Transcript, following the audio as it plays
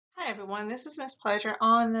Everyone, this is Miss Pleasure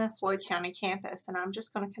on the Floyd County campus, and I'm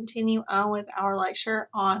just going to continue on with our lecture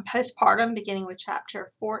on postpartum, beginning with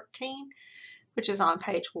chapter 14, which is on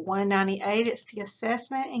page 198. It's the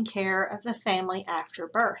assessment and care of the family after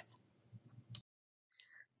birth.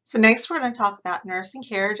 So next we're going to talk about nursing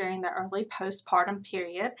care during the early postpartum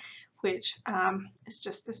period, which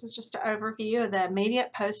this is just an overview of the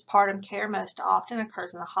immediate postpartum care most often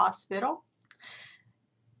occurs in the hospital.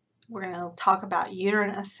 We're going to talk about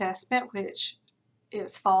uterine assessment, which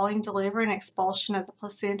is following delivery and expulsion of the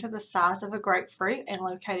placenta the size of a grapefruit and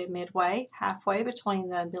located midway, halfway between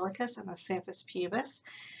the umbilicus and the symphysis pubis.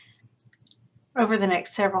 Over the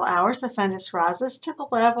next several hours, the fundus rises to the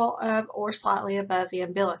level of or slightly above the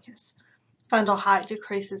umbilicus. Fundal height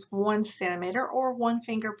decreases 1 centimeter or 1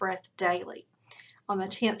 finger breadth daily. On the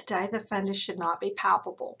 10th day, the fundus should not be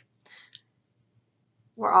palpable.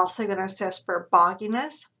 We're also going to assess for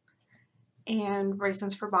bogginess, and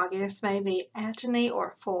reasons for bogginess may be atony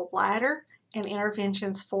or full bladder, and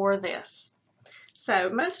interventions for this. So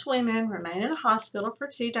most women remain in the hospital for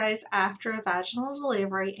 2 days after a vaginal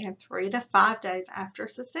delivery and 3 to 5 days after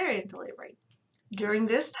cesarean delivery. During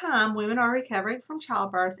this time, women are recovering from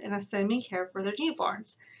childbirth and assuming care for their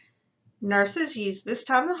newborns. Nurses use this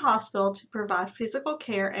time in the hospital to provide physical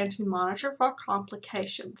care and to monitor for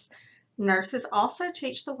complications. Nurses also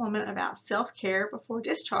teach the woman about self-care before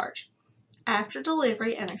discharge. After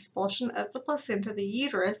delivery and expulsion of the placenta, the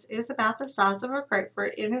uterus is about the size of a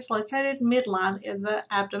grapefruit and is located midline in the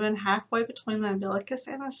abdomen, halfway between the umbilicus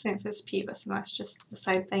and the symphysis pubis, and that's just the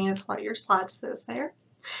same thing as what your slide says there.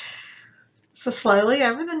 So slowly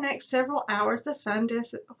over the next several hours, the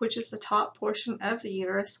fundus, which is the top portion of the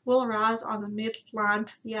uterus, will rise on the midline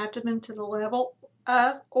to the abdomen to the level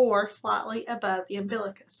of or slightly above the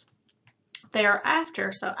umbilicus.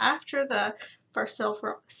 Thereafter, so after the first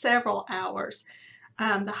several hours,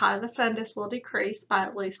 the height of the fundus will decrease by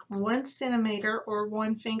at least 1 centimeter or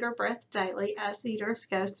 1 finger breadth daily as the uterus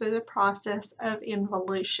goes through the process of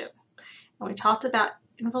involution. And we talked about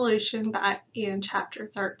involution back in chapter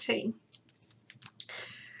 13.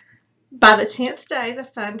 By the 10th day, the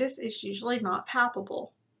fundus is usually not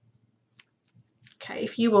palpable. Okay,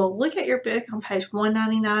 if you will look at your book on page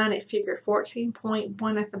 199 at figure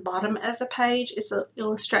 14.1 at the bottom of the page, it's an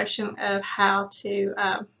illustration of how to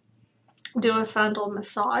do a fundal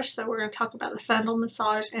massage. So we're going to talk about the fundal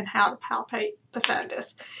massage and how to palpate the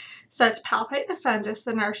fundus. So to palpate the fundus,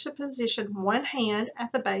 the nurse should position one hand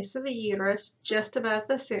at the base of the uterus just above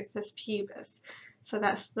the symphysis pubis. So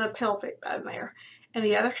that's the pelvic bone there. And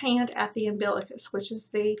the other hand at the umbilicus, which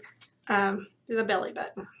is the belly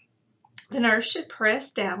button. The nurse should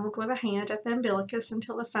press downward with a hand at the umbilicus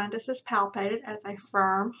until the fundus is palpated as a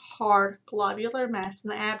firm, hard, globular mass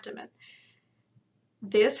in the abdomen.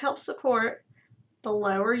 This helps support the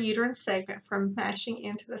lower uterine segment from mashing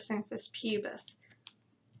into the symphysis pubis.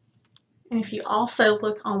 And if you also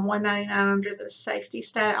look on 199 under the safety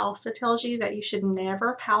stat, it also tells you that you should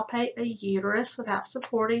never palpate a uterus without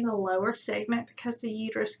supporting the lower segment because the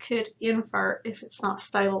uterus could invert if it's not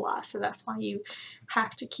stabilized. So that's why you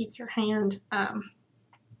have to keep your hand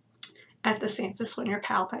at the symphysis when you're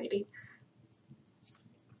palpating.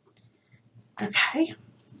 Okay,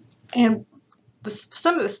 and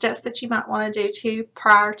some of the steps that you might want to do too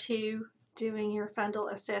prior to doing your fundal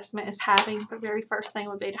assessment is the very first thing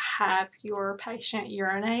would be to have your patient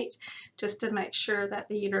urinate, just to make sure that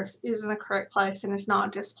the uterus is in the correct place and is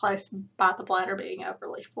not displaced by the bladder being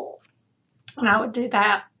overly full. And I would do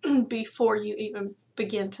that before you even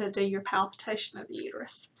begin to do your palpitation of the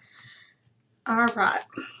uterus. All right,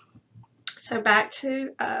 so back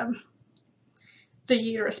to the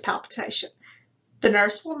uterus palpitation. The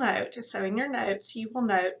nurse will note, so in your notes, you will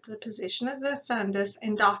note the position of the fundus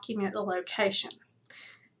and document the location.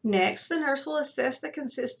 Next, the nurse will assess the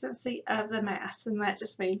consistency of the mass, and that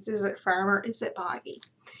just means, is it firm or is it boggy?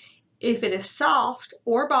 If it is soft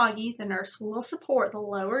or boggy, the nurse will support the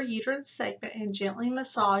lower uterine segment and gently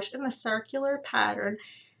massage in a circular pattern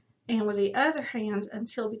and with the other hands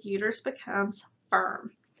until the uterus becomes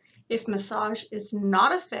firm. If massage is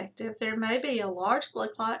not effective, there may be a large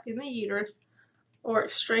blood clot in the uterus or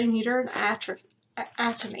extreme uterine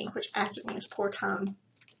atony, which atony is poor tone.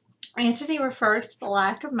 Atony refers to the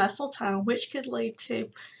lack of muscle tone, which could lead to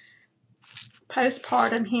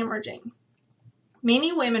postpartum hemorrhaging.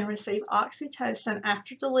 Many women receive oxytocin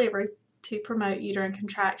after delivery to promote uterine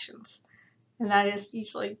contractions, and that is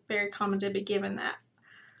usually very common to be given that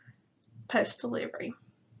post-delivery.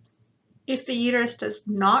 If the uterus does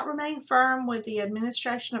not remain firm with the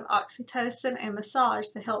administration of oxytocin and massage,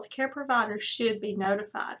 the healthcare provider should be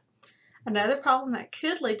notified. Another problem that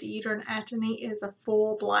could lead to uterine atony is a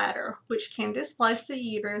full bladder, which can displace the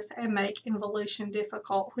uterus and make involution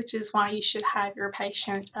difficult, which is why you should have your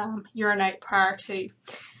patient urinate prior to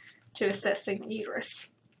assessing the uterus.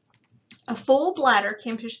 A full bladder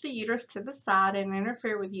can push the uterus to the side and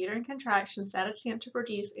interfere with uterine contractions that attempt to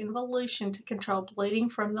produce involution to control bleeding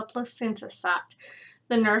from the placenta site.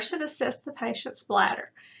 The nurse should assess the patient's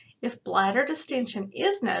bladder. If bladder distension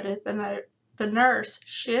is noted, then the nurse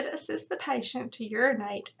should assist the patient to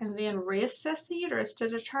urinate and then reassess the uterus to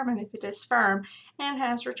determine if it is firm and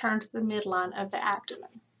has returned to the midline of the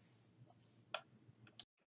abdomen.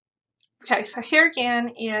 Okay, so here again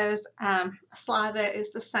is a slide that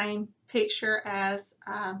is the same picture as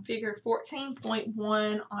figure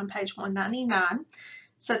 14.1 on page 199.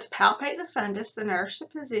 So to palpate the fundus, the nurse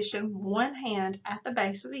should position one hand at the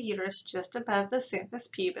base of the uterus just above the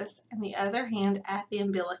symphysis pubis and the other hand at the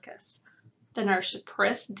umbilicus. The nurse should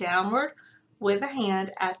press downward with the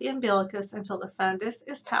hand at the umbilicus until the fundus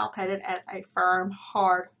is palpated as a firm,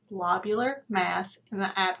 hard, globular mass in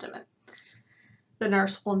the abdomen. The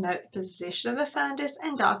nurse will note the position of the fundus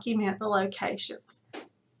and document the locations.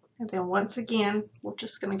 And then once again, we're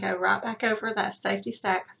just going to go right back over that safety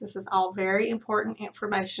stack because this is all very important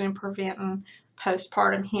information in preventing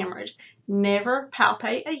postpartum hemorrhage. Never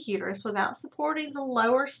palpate a uterus without supporting the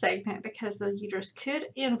lower segment because the uterus could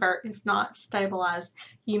invert if not stabilized.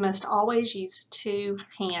 You must always use two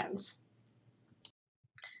hands.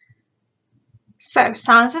 So,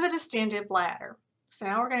 signs of a distended bladder. So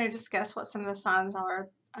now we're going to discuss what some of the signs are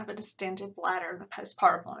of a distended bladder in the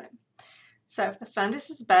postpartum woman. So if the fundus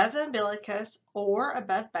is above the umbilicus or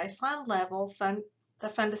above baseline level, the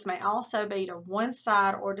fundus may also be to one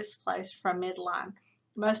side or displaced from midline.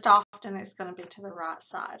 Most often it's going to be to the right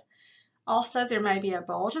side. Also, there may be a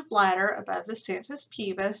bulge of bladder above the symphysis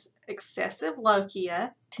pubis, excessive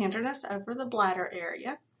lochia, tenderness over the bladder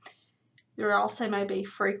area. There also may be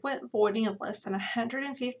frequent voiding of less than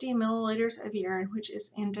 150 milliliters of urine, which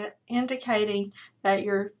is indicating that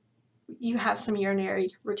you have some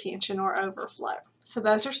urinary retention or overflow. So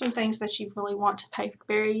those are some things that you really want to pay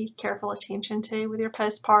very careful attention to with your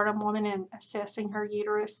postpartum woman in assessing her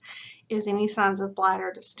uterus is any signs of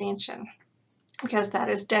bladder distension, because that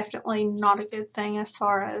is definitely not a good thing as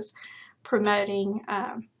far as promoting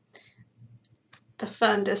the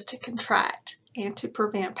fundus to contract and to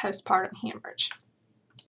prevent postpartum hemorrhage.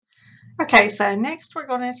 Okay, so next we're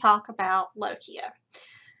going to talk about lochia.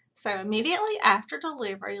 So immediately after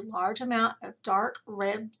delivery, large amount of dark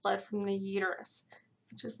red blood from the uterus,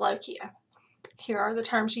 which is lochia. Here are the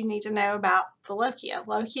terms you need to know about the lochia.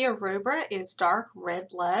 Lochia rubra is dark red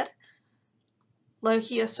blood.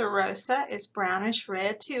 Lochia serosa is brownish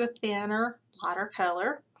red to a thinner, lighter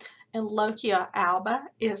color. And Lochia alba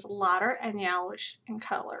is lighter and yellowish in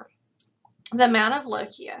color. The amount of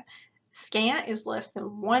lochia. Scant is less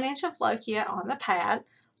than 1 inch of lochia on the pad.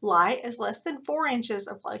 Light is less than 4 inches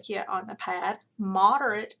of lochia on the pad.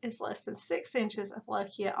 Moderate is less than 6 inches of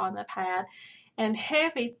lochia on the pad. And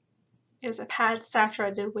heavy is a pad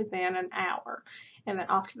saturated within an hour. And then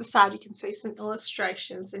off to the side you can see some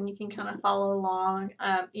illustrations and you can kind of follow along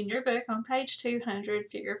in your book on page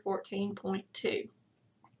 200, figure 14.2.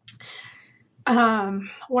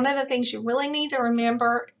 One of the things you really need to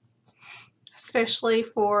remember, especially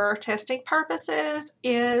for testing purposes,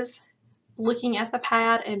 is looking at the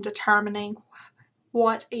pad and determining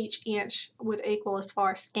what each inch would equal as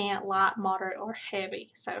far as scant, light, moderate, or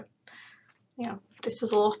heavy. So, this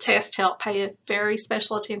is a little test help. Pay very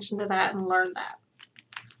special attention to that and learn that.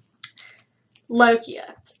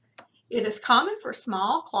 Lochia. It is common for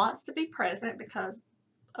small clots to be present because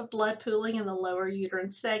of blood pooling in the lower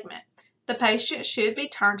uterine segment. The patient should be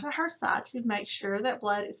turned to her side to make sure that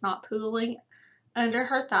blood is not pooling under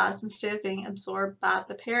her thighs instead of being absorbed by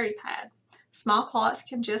the peripad. Small clots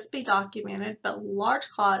can just be documented, but large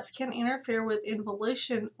clots can interfere with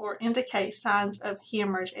involution or indicate signs of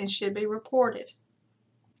hemorrhage and should be reported.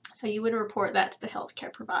 So you would report that to the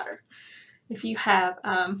healthcare provider if you have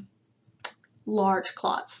large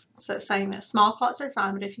clots. So saying that small clots are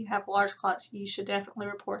fine, but if you have large clots, you should definitely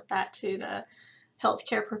report that to the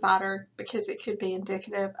healthcare provider because it could be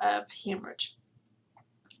indicative of hemorrhage.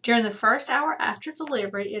 During the first hour after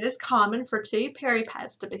delivery, it is common for 2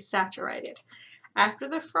 peripads to be saturated. After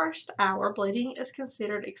the first hour, bleeding is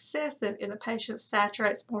considered excessive if the patient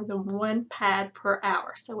saturates more than 1 pad per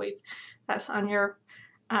hour. So that's on your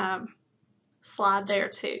slide there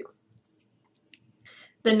too.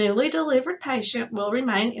 The newly delivered patient will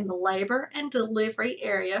remain in the labor and delivery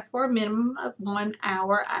area for a minimum of 1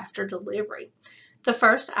 hour after delivery. The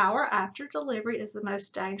first hour after delivery is the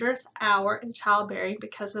most dangerous hour in childbearing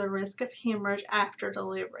because of the risk of hemorrhage after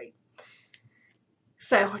delivery.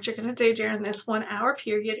 So what you're going to do during this 1 hour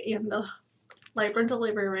period in the labor and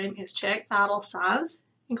delivery room is check vital signs,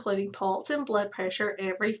 including pulse and blood pressure,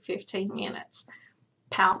 every 15 minutes.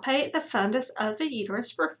 Palpate the fundus of the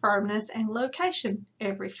uterus for firmness and location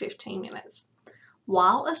every 15 minutes.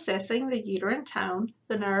 While assessing the uterine tone,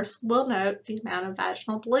 the nurse will note the amount of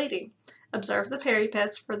vaginal bleeding. Observe the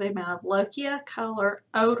peripets for the amount of lochia, color,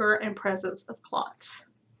 odor, and presence of clots.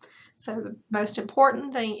 So the most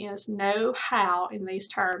important thing is know how, in these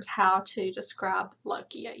terms, how to describe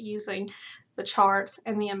lochia using the charts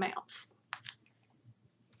and the amounts.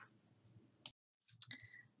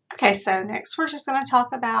 Okay, so next we're just going to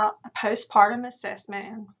talk about a postpartum assessment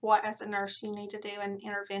and what as a nurse you need to do and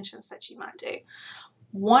interventions that you might do.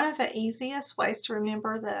 One of the easiest ways to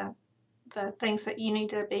remember the things that you need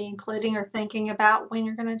to be including or thinking about when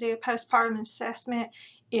you're going to do a postpartum assessment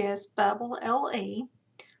is bubble LE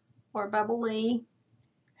or bubble E,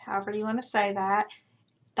 however you want to say that.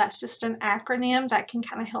 That's just an acronym that can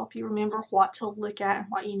kind of help you remember what to look at and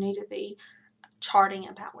what you need to be charting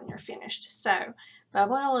about when you're finished. So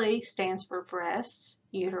bubble LE stands for breasts,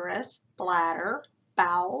 uterus, bladder,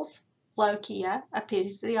 bowels, lochia,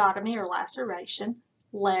 episiotomy or laceration,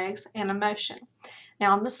 legs, and emotion.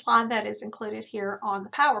 Now on the slide that is included here on the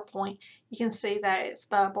PowerPoint, you can see that it's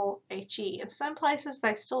bubble HE. In some places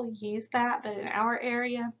they still use that, but in our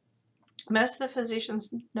area, most of the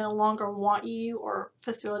physicians no longer want you, or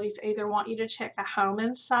facilities either want you to check a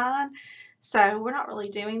Homan sign. So we're not really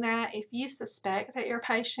doing that. If you suspect that your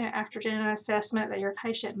patient, after doing an assessment, that your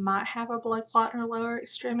patient might have a blood clot in her lower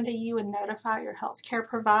extremity, you would notify your healthcare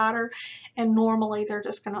provider, and normally they're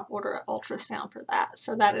just going to order an ultrasound for that.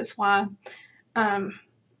 So that is why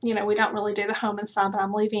we don't really do the Homan sign, but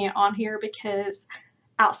I'm leaving it on here because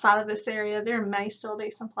outside of this area, there may still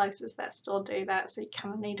be some places that still do that, so you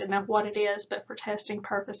kind of need to know what it is, but for testing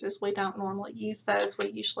purposes, we don't normally use those.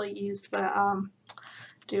 We usually use the,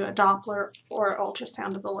 do a Doppler or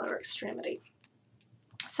ultrasound of the lower extremity.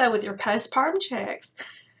 So with your postpartum checks,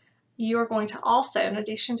 you are going to also, in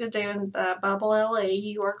addition to doing the bubble LE,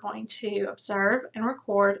 you are going to observe and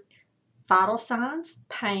record vital signs,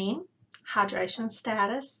 pain, hydration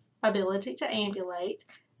status, ability to ambulate,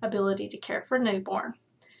 ability to care for newborn.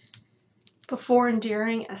 Before and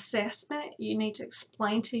during assessment, you need to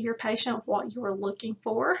explain to your patient what you are looking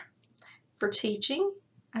for. For teaching,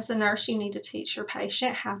 as a nurse, you need to teach your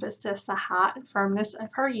patient how to assess the height and firmness of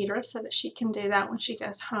her uterus so that she can do that when she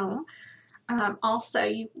goes home.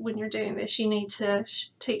 Also, when you're doing this, you need to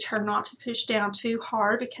teach her not to push down too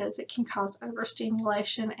hard because it can cause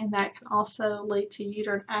overstimulation, and that can also lead to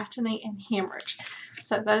uterine atony and hemorrhage.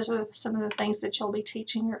 So those are some of the things that you'll be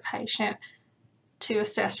teaching your patient to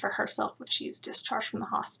assess for herself when she's discharged from the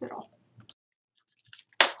hospital.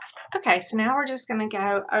 Okay, so now we're just going to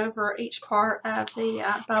go over each part of the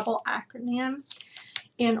bubble acronym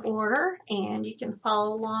in order, and you can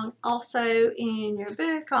follow along also in your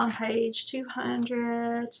book on page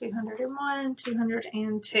 200, 201,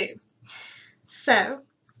 202. So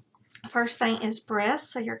first thing is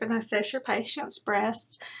breasts. So you're going to assess your patient's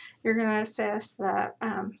breasts. You're going to assess the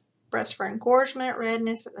breast for engorgement,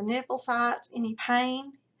 redness at the nipple sites, any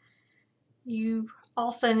pain. You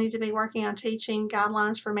also need to be working on teaching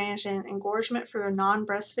guidelines for managing engorgement for a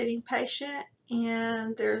non-breastfeeding patient,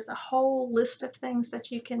 and there's a whole list of things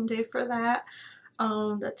that you can do for that.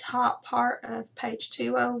 On the top part of page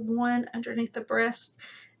 201 underneath the breast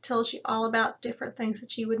tells you all about different things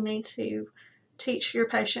that you would need to teach your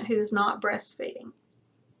patient who is not breastfeeding.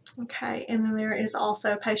 Okay, and then there is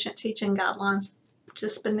also patient teaching guidelines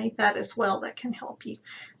just beneath that as well that can help you.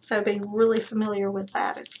 So be really familiar with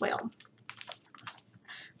that as well.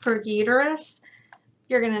 For uterus,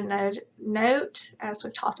 you're going to note, as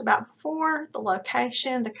we've talked about before, the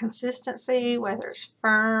location, the consistency, whether it's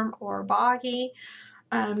firm or boggy,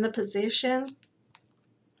 the position.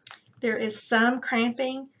 There is some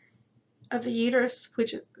cramping of the uterus,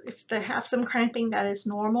 which if they have some cramping, that is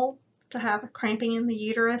normal to have cramping in the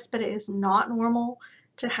uterus, but it is not normal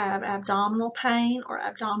to have abdominal pain or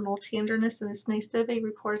abdominal tenderness, and this needs to be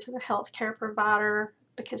reported to the healthcare provider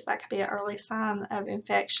because that could be an early sign of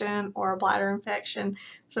infection or a bladder infection.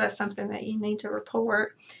 So that's something that you need to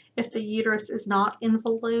report. If the uterus is not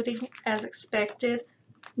involuting as expected,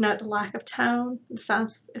 note the lack of tone, the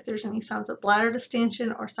signs, if there's any signs of bladder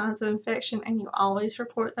distension or signs of infection, and you always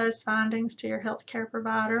report those findings to your healthcare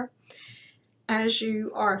provider. As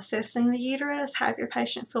you are assessing the uterus, have your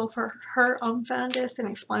patient feel for her own fundus and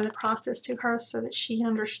explain the process to her so that she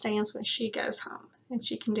understands when she goes home and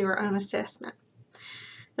she can do her own assessment.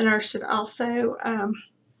 The nurse should also, on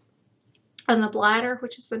the bladder,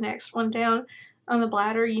 which is the next one down, on the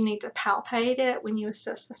bladder, you need to palpate it when you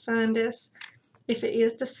assess the fundus. If it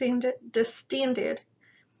is distended,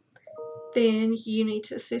 then you need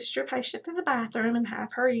to assist your patient to the bathroom and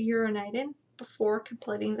have her urinated before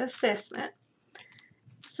completing the assessment.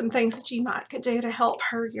 Some things that you might could do to help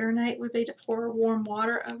her urinate would be to pour warm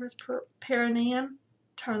water over the perineum,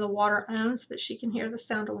 turn the water on so that she can hear the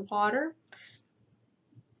sound of water,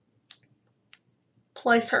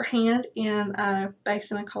 place her hand in a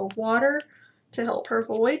basin of cold water to help her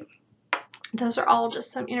void. Those are all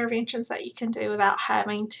just some interventions that you can do without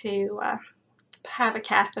having to have a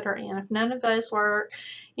catheter in. If none of those work,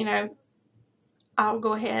 I'll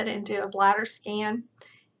go ahead and do a bladder scan.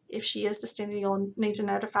 If she is distended, you'll need to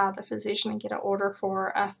notify the physician and get an order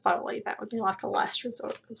for a Foley. That would be like a last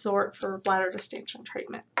resort for bladder distension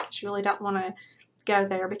treatment. You really don't want to go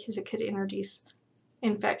there because it could introduce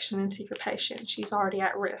infection into your patient. She's already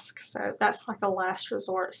at risk. So that's like a last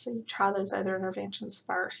resort. So you try those other interventions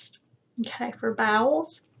first. Okay, for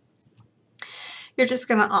bowels, you're just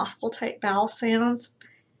going to auscultate bowel sounds.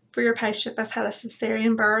 For your patient that's had a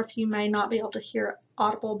cesarean birth, you may not be able to hear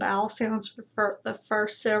audible bowel sounds for the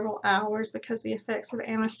first several hours because of the effects of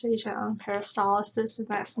anesthesia on peristalsis, and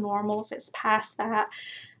that's normal. If it's past that,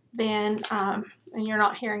 then and you're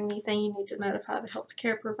not hearing anything, you need to notify the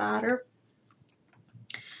healthcare provider.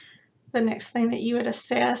 The next thing that you would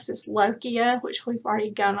assess is lochia, which we've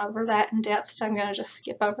already gone over that in depth, so I'm going to just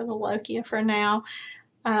skip over the lochia for now.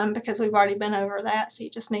 Because we've already been over that, so you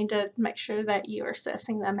just need to make sure that you are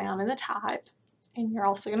assessing the amount and the type, and you're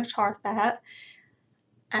also going to chart that.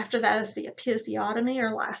 After that is the episiotomy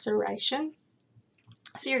or laceration.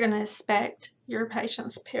 So you're going to inspect your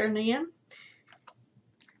patient's perineum.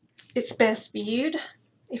 It's best viewed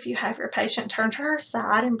if you have your patient turn to her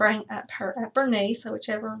side and bring up her upper knee, so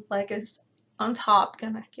whichever leg is on top,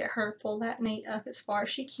 going to get her to pull that knee up as far as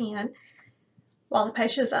she can. While the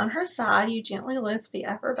patient is on her side, you gently lift the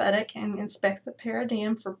upper buttock and inspect the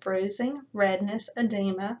perineum for bruising, redness,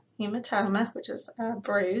 edema, hematoma, which is a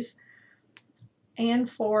bruise, and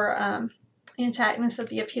for intactness of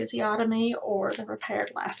the episiotomy or the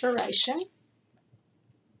repaired laceration.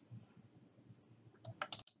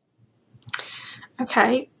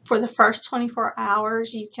 Okay, for the first 24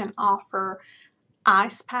 hours, you can offer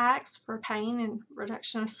ice packs for pain and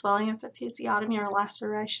reduction of swelling of the episiotomy or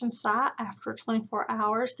laceration site. After 24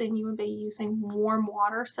 hours, then you would be using warm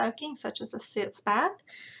water soaking, such as a sitz bath.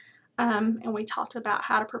 And we talked about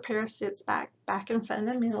how to prepare a sitz bath back in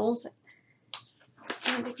fundamentals.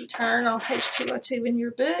 And if you turn on page 202 in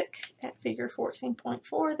your book at figure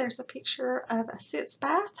 14.4, there's a picture of a sitz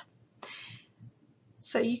bath.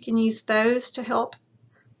 So you can use those to help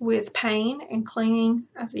with pain and cleaning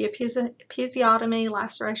of the episiotomy,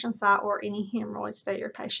 laceration site, or any hemorrhoids that your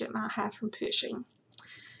patient might have from pushing.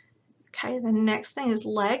 Okay, the next thing is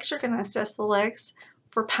legs. You're going to assess the legs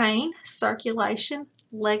for pain, circulation,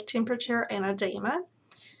 leg temperature, and edema.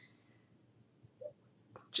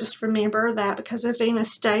 Just remember that because of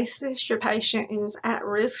venous stasis, your patient is at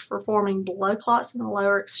risk for forming blood clots in the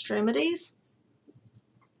lower extremities.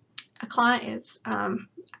 A client is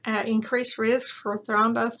at increased risk for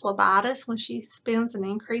thrombophlebitis when she spends an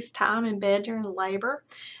increased time in bed during labor.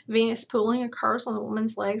 Venous pooling occurs when the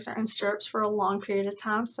woman's legs are in stirrups for a long period of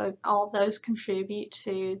time, so all those contribute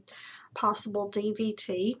to possible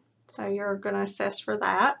DVT. So you're going to assess for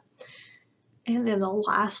that. And then the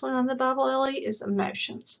last one on the bubble, Lily, is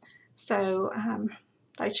emotions. So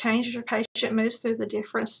they change as your patient moves through the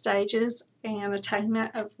different stages and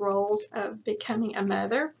attainment of roles of becoming a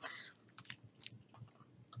mother.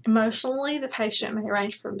 Emotionally, the patient may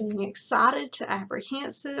range from being excited to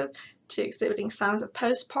apprehensive to exhibiting signs of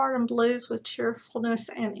postpartum blues with tearfulness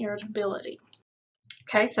and irritability.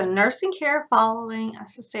 Okay, so nursing care following a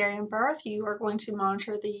cesarean birth, you are going to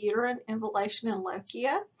monitor the uterine involution and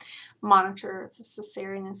lochia, monitor the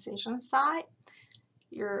cesarean incision site.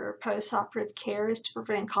 Your postoperative care is to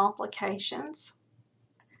prevent complications,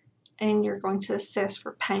 and you're going to assess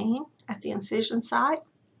for pain at the incision site.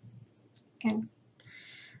 And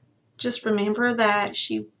just remember that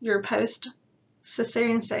your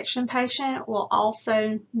post-cesarean section patient will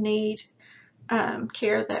also need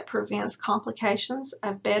care that prevents complications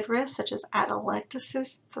of bed rest, such as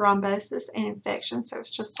atelectasis, thrombosis, and infection. So it's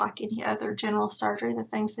just like any other general surgery. The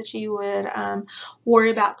things that you would worry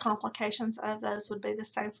about complications of, those would be the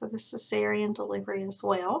same for the cesarean delivery as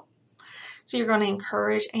well. So you're going to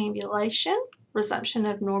encourage ambulation, resumption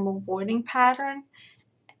of normal voiding pattern,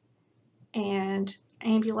 and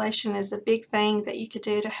ambulation is a big thing that you could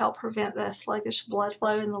do to help prevent the sluggish blood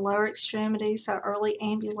flow in the lower extremities, so early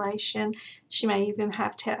ambulation. She may even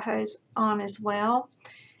have tet hose on as well.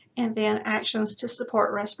 And then actions to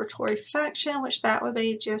support respiratory function, which that would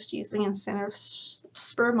be just using incentive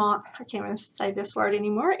spirometer, I can't even say this word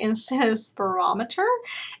anymore, incentive spirometer,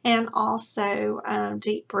 and also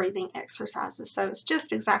deep breathing exercises. So it's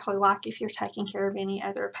just exactly like if you're taking care of any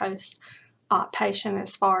other post-op patient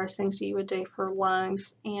as far as things you would do for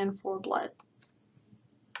lungs and for blood.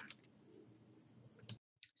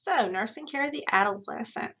 So, nursing care of the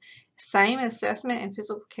adolescent. Same assessment and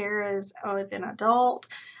physical care as with an adult.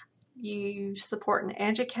 You support and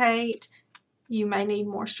educate. You may need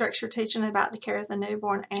more structured teaching about the care of the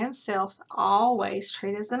newborn and self. Always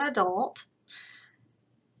treat as an adult.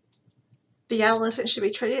 The adolescent should be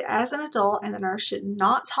treated as an adult, and the nurse should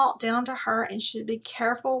not talk down to her and should be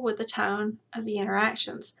careful with the tone of the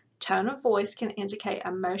interactions. Tone of voice can indicate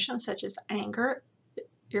emotions such as anger,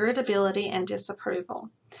 irritability, and disapproval.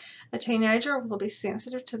 A teenager will be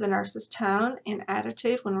sensitive to the nurse's tone and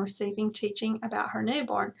attitude when receiving teaching about her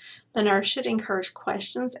newborn. The nurse should encourage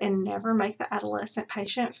questions and never make the adolescent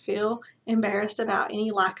patient feel embarrassed about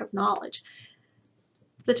any lack of knowledge.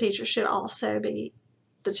 The teaching should also be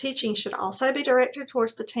directed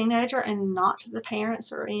towards the teenager and not to the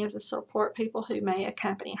parents or any of the support people who may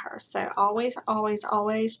accompany her. So always, always,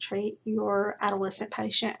 always treat your adolescent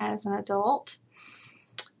patient as an adult,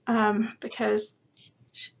 because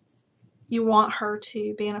you want her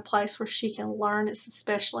to be in a place where she can learn. It's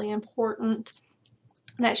especially important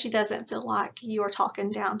that she doesn't feel like you are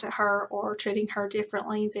talking down to her or treating her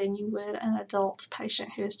differently than you would an adult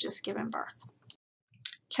patient who has just given birth.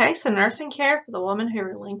 Okay, so nursing care for the woman who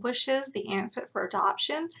relinquishes the infant for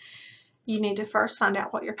adoption. You need to first find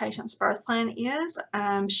out what your patient's birth plan is.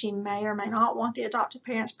 She may or may not want the adoptive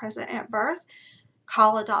parents present at birth.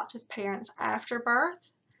 Call adoptive parents after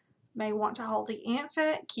birth. May want to hold the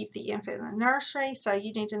infant, keep the infant in the nursery, so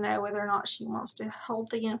you need to know whether or not she wants to hold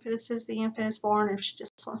the infant as soon as the infant is born, or if she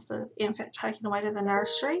just wants the infant taken away to the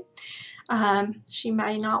nursery. She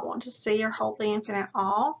may not want to see or hold the infant at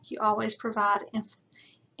all. You always provide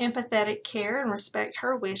empathetic care and respect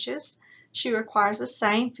her wishes. She requires the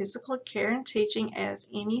same physical care and teaching as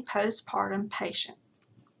any postpartum patient.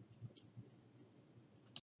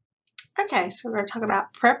 Okay, so we're going to talk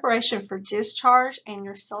about preparation for discharge and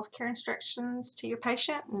your self-care instructions to your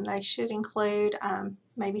patient, and they should include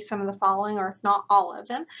maybe some of the following, or if not all of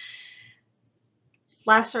them.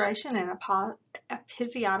 Laceration and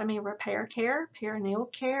episiotomy repair care,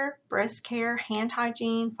 perineal care, breast care, hand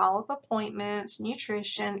hygiene, follow-up appointments,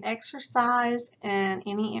 nutrition, exercise, and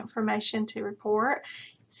any information to report,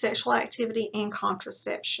 sexual activity, and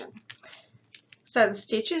contraception. So the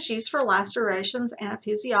stitches used for lacerations and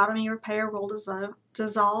episiotomy repair will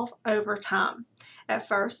dissolve over time. At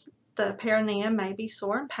first, the perineum may be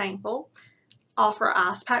sore and painful. Offer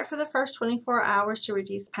ice pack for the first 24 hours to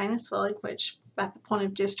reduce pain and swelling, which at the point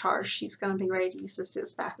of discharge, she's going to be ready to use the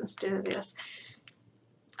sitz bath instead of this.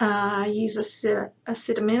 Use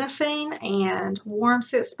acetaminophen and warm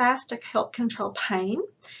sitz baths to help control pain.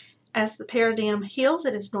 As the perineum heals,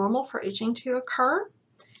 it is normal for itching to occur.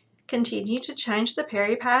 Continue to change the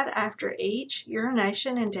peri-pad after each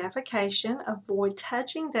urination and defecation. Avoid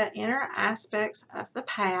touching the inner aspects of the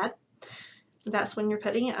pad. That's when you're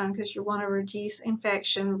putting it on, because you want to reduce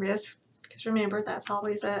infection risk, because remember, that's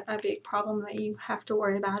always a big problem that you have to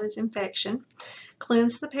worry about is infection.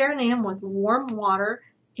 Cleanse the perineum with warm water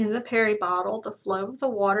in the peri bottle. The flow of the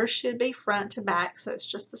water should be front to back, so it's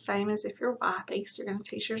just the same as if you're wiping, so you're going to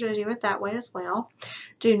teach her to do it that way as well.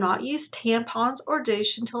 Do not use tampons or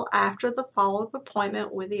douche until after the follow-up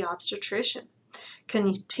appointment with the obstetrician.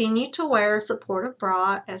 Continue to wear a supportive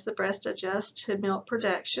bra as the breast adjusts to milk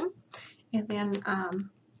production. And then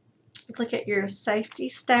look at your safety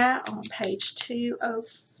stat on page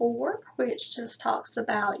 204, which just talks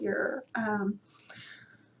about your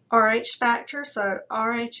RH factor. So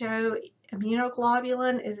RHO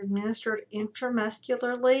immunoglobulin is administered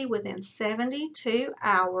intramuscularly within 72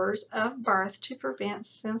 hours of birth to prevent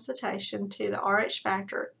sensitization to the RH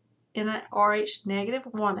factor in an RH negative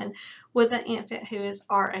woman with an infant who is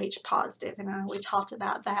RH positive. And we talked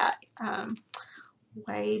about that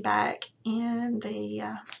way back in the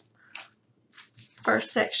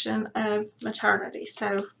first section of maternity.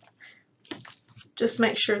 So just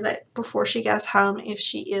make sure that before she goes home, if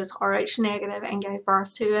she is RH negative and gave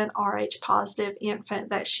birth to an RH positive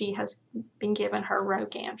infant, that she has been given her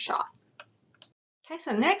Rogan shot. Okay,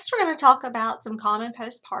 so next we're going to talk about some common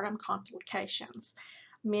postpartum complications.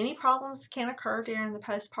 Many problems can occur during the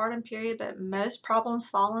postpartum period, but most problems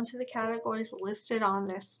fall into the categories listed on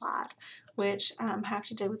this slide, which have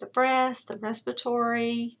to do with the breast, the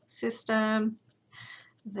respiratory system,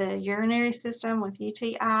 the urinary system with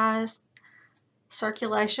UTIs,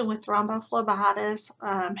 circulation with thrombophlebitis,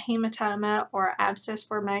 hematoma or abscess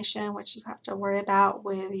formation, which you have to worry about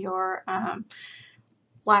with your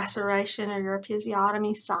laceration or your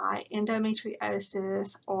episiotomy site,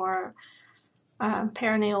 endometriosis, or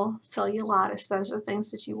perineal cellulitis. Those are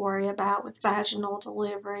things that you worry about with vaginal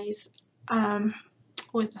deliveries.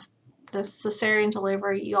 With the cesarean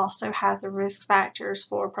delivery, you also have the risk factors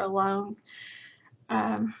for prolonged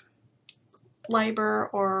labor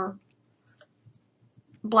or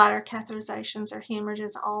bladder catheterizations or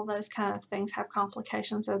hemorrhages. All those kind of things have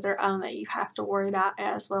complications of their own that you have to worry about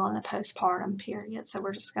as well in the postpartum period. So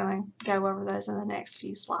we're just going to go over those in the next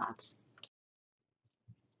few slides.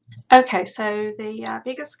 Okay, so the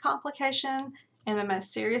biggest complication and the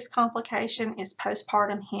most serious complication is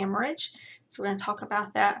postpartum hemorrhage. So we're going to talk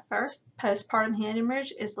about that first. Postpartum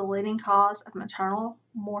hemorrhage is the leading cause of maternal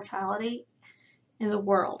mortality in the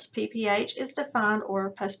world. PPH is defined,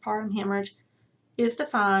 or postpartum hemorrhage is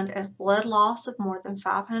defined as blood loss of more than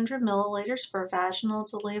 500 milliliters for vaginal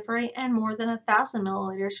delivery and more than 1,000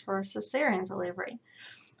 milliliters for a cesarean delivery.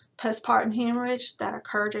 Postpartum hemorrhage that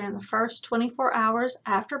occurred during the first 24 hours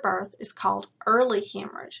after birth is called early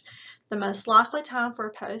hemorrhage. The most likely time for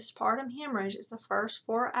a postpartum hemorrhage is the first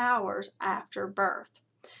 4 hours after birth.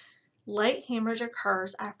 Late hemorrhage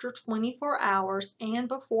occurs after 24 hours and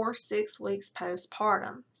before 6 weeks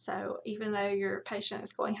postpartum. So even though your patient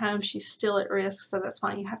is going home, she's still at risk. So that's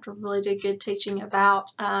why you have to really do good teaching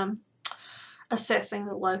about assessing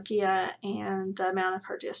the lochia and the amount of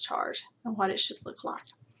her discharge and what it should look like.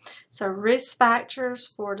 So risk factors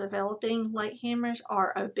for developing late hemorrhage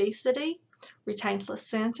are obesity, retained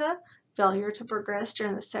placenta, failure to progress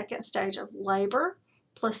during the second stage of labor,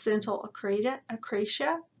 placental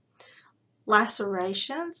accretia,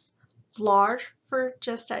 lacerations, large for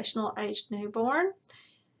gestational aged newborn,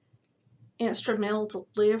 instrumental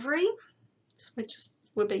delivery, which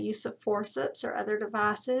would be use of forceps or other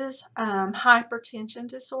devices, hypertension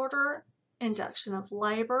disorder, induction of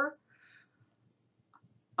labor,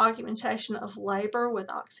 augmentation of labor with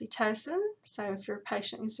oxytocin, so if your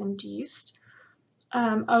patient is induced,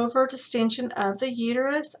 over distension of the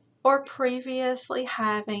uterus, or previously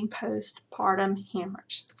having postpartum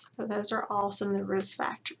hemorrhage. So those are all some of the risk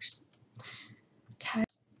factors. Okay.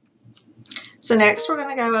 So next we're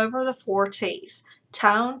going to go over the 4 T's: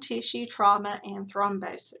 tone, tissue, trauma, and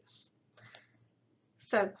thrombosis.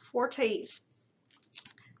 So the 4 T's.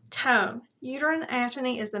 Tone. Uterine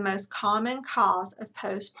atony is the most common cause of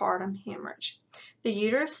postpartum hemorrhage. The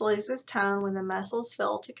uterus loses tone when the muscles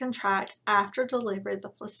fail to contract after delivery of the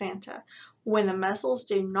placenta. When the muscles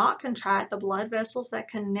do not contract, the blood vessels that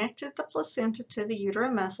connected the placenta to the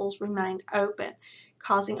uterine muscles remain open,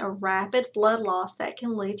 causing a rapid blood loss that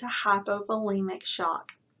can lead to hypovolemic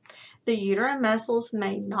shock. The uterine muscles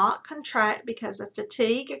may not contract because of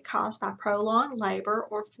fatigue caused by prolonged labor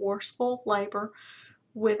or forceful labor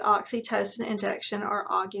with oxytocin induction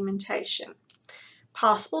or augmentation.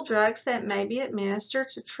 Possible drugs that may be administered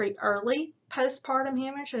to treat early postpartum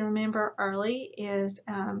hemorrhage, and remember early is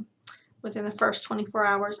within the first 24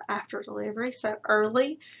 hours after delivery, so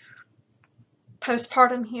early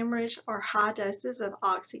postpartum hemorrhage are high doses of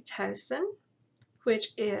oxytocin, which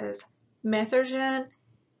is Methergin,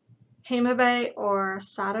 Hemabate, or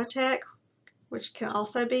Cytotec, which can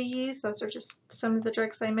also be used. Those are just some of the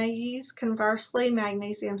drugs they may use. Conversely,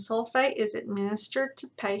 magnesium sulfate is administered to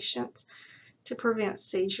patients to prevent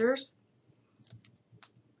seizures.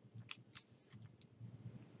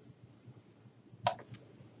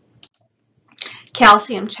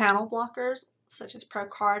 Calcium channel blockers, such as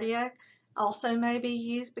Procardia, also may be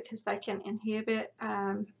used because they can inhibit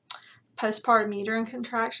postpartum uterine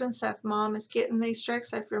contraction. So if mom is getting these drugs,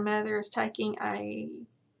 so if your mother is taking a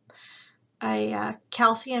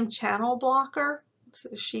calcium channel blocker, so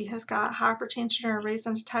if she has got hypertension or a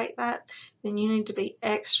reason to take that, then you need to be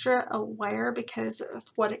extra aware because of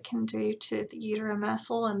what it can do to the uterine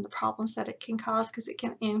muscle and the problems that it can cause, because it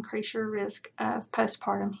can increase your risk of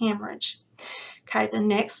postpartum hemorrhage. Okay, the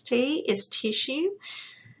next T is tissue.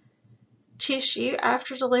 Tissue.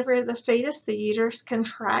 After delivery of the fetus, the uterus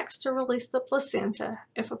contracts to release the placenta.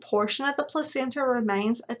 If a portion of the placenta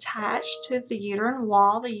remains attached to the uterine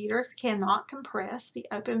wall, the uterus cannot compress the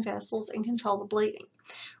open vessels and control the bleeding.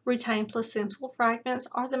 Retained placental fragments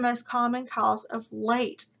are the most common cause of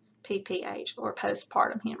late PPH or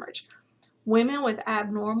postpartum hemorrhage. Women with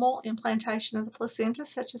abnormal implantation of the placenta,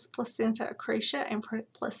 such as placenta accretia and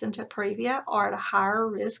placenta previa, are at a higher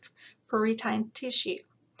risk for retained tissue.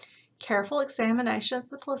 Careful examination of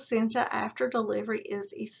the placenta after delivery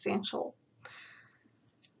is essential.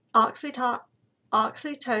 Oxytocics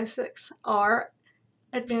are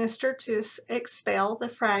administered to expel the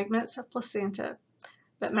fragments of placenta,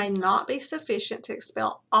 but may not be sufficient to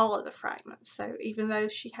expel all of the fragments. So even though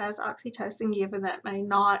she has oxytocin given, that may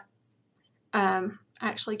not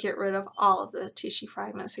actually get rid of all of the tissue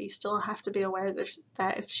fragments. So you still have to be aware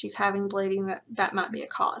that if she's having bleeding, that might be a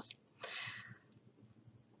cause.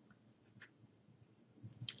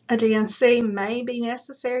 A D&C may be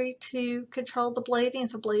necessary to control the bleeding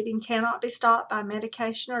if the bleeding cannot be stopped by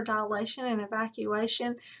medication or dilation and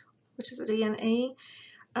evacuation, which is a D&E.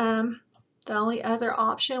 The only other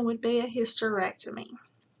option would be a hysterectomy.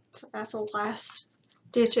 So that's a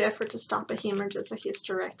last-ditch effort to stop a hemorrhage, is a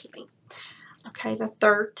hysterectomy. Okay, the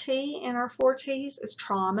third T in our 4 T's is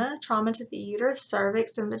trauma. Trauma to the uterus,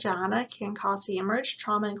 cervix, and vagina can cause hemorrhage.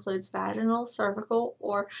 Trauma includes vaginal, cervical,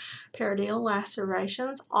 or perineal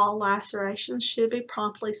lacerations. All lacerations should be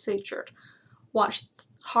promptly sutured. Watch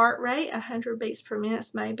heart rate. 100 beats per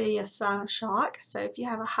minute may be a sign of shock. So if you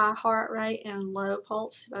have a high heart rate and low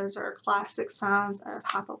pulse, those are classic signs of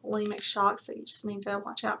hypovolemic shock. So you just need to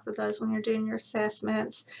watch out for those when you're doing your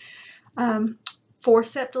assessments.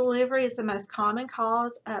 Forceps delivery is the most common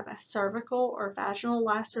cause of a cervical or vaginal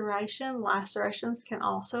laceration. Lacerations can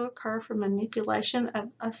also occur from manipulation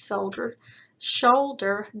of a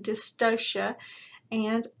shoulder dystocia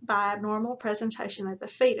and by abnormal presentation of the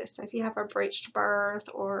fetus. So if you have a breached birth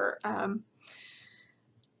or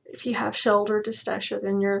if you have shoulder dystocia,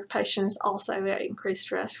 then your patient is also at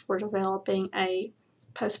increased risk for developing a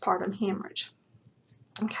postpartum hemorrhage.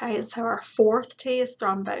 Okay, so our 4th T is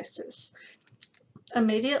thrombosis.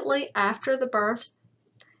 Immediately after the birth,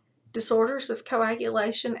 disorders of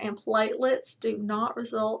coagulation and platelets do not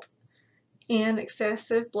result in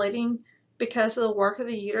excessive bleeding because of the work of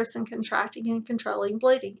the uterus in contracting and controlling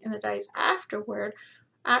bleeding. In the days afterward,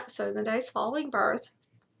 so in the days following birth,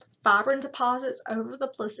 fibrin deposits over the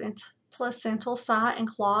placental site and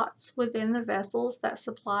clots within the vessels that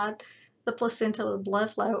supplied the placenta with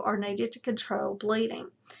blood flow are needed to control bleeding.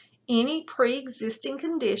 Any pre-existing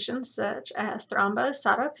conditions such as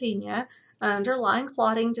thrombocytopenia, underlying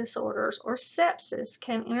clotting disorders, or sepsis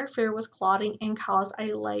can interfere with clotting and cause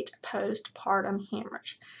a late postpartum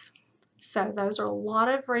hemorrhage. So those are a lot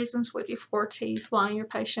of reasons with your 4 T's why your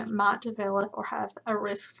patient might develop or have a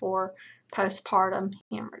risk for postpartum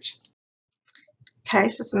hemorrhage. Okay,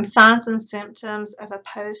 so some signs and symptoms of a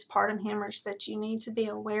postpartum hemorrhage that you need to be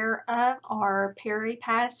aware of are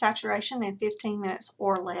peri-pad saturation in 15 minutes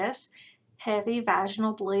or less, heavy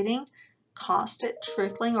vaginal bleeding, constant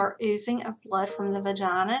trickling or oozing of blood from the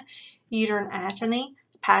vagina, uterine atony,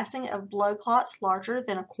 passing of blood clots larger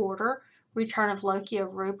than a quarter, return of lochia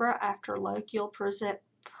rubra after lochial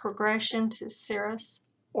progression to serous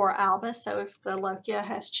or alba. So if the lochia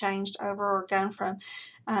has changed over or gone from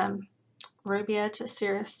rubia to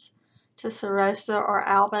serous to serosa or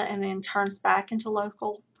alba and then turns back into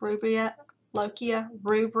lochia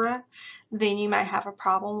rubra, then you may have a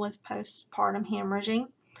problem with postpartum hemorrhaging.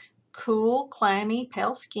 Cool, clammy,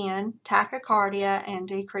 pale skin, tachycardia, and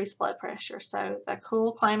decreased blood pressure. So the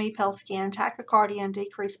cool, clammy, pale skin, tachycardia, and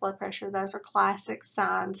decreased blood pressure, those are classic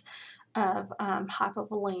signs of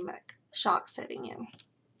hypovolemic shock setting in.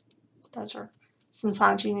 Those are some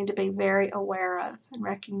signs you need to be very aware of and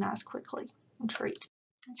recognize quickly and treat.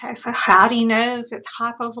 Okay, so how do you know if it's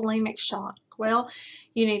hypovolemic shock? Well,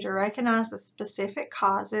 you need to recognize the specific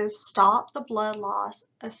causes, stop the blood loss,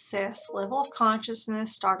 assess level of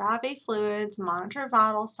consciousness, start IV fluids, monitor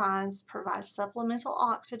vital signs, provide supplemental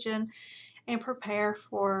oxygen, and prepare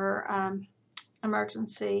for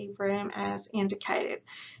emergency room as indicated.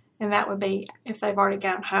 And that would be if they've already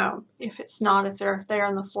gone home. If it's not, if they're there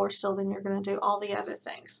on the floor still, then you're going to do all the other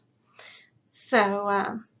things.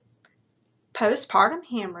 So postpartum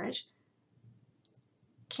hemorrhage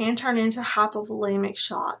can turn into hypovolemic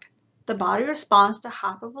shock. The body responds to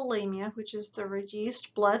hypovolemia, which is the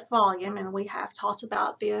reduced blood volume, and we have talked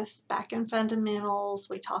about this back in fundamentals.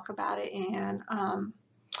 We talk about it in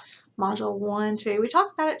module 1, 2. We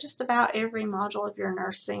talk about it just about every module of your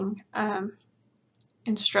nursing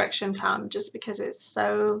instruction time, just because it's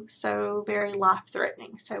so very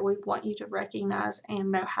life-threatening. So we want you to recognize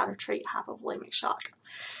and know how to treat hypovolemic shock.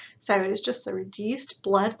 So it is just the reduced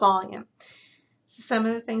blood volume. Some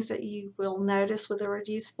of the things that you will notice with a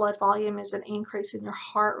reduced blood volume is an increase in your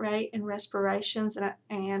heart rate and respirations,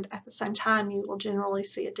 and at the same time you will generally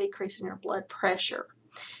see a decrease in your blood pressure.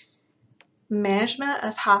 Management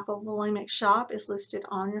of hypovolemic shock is listed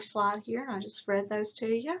on your slide here, and I just read those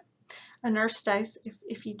to you. A nurse states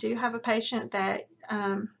if you do have a patient that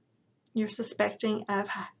you're suspecting of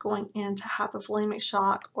going into hypovolemic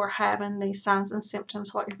shock or having these signs and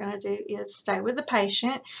symptoms, what you're going to do is stay with the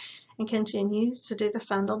patient and continue to do the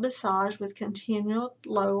fundal massage with continual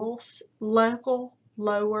local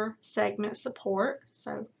lower segment support.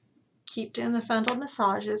 So keep doing the fundal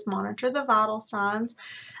massages, monitor the vital signs,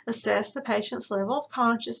 assess the patient's level of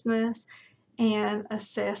consciousness, and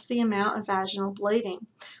assess the amount of vaginal bleeding.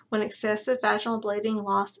 When excessive vaginal bleeding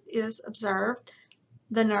loss is observed,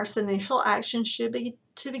 the nurse's initial action should be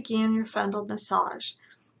to begin your fundal massage.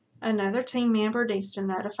 Another team member needs to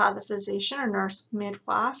notify the physician or nurse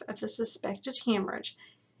midwife of the suspected hemorrhage.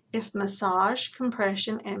 If massage,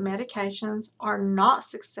 compression, and medications are not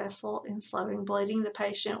successful in slowing bleeding, the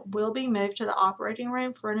patient will be moved to the operating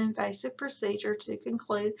room for an invasive procedure to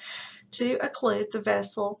occlude the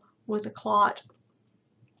vessel with a clot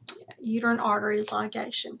uterine artery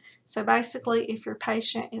ligation. So basically, if your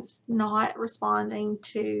patient is not responding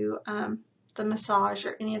to the massage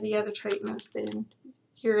or any of the other treatments, then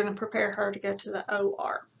you're going to prepare her to go to the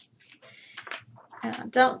OR. And I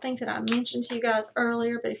don't think that I mentioned to you guys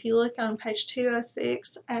earlier, but if you look on page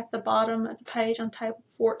 206 at the bottom of the page on table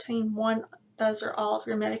 14.1, those are all of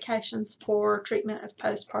your medications for treatment of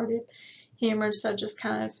postpartum hemorrhage, so just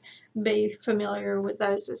kind of be familiar with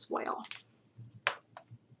those as well.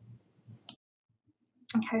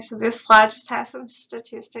 Okay, so this slide just has some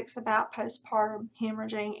statistics about postpartum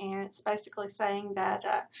hemorrhaging, and it's basically saying that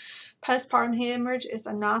postpartum hemorrhage is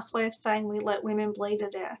a nice way of saying we let women bleed to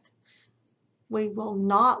death. We will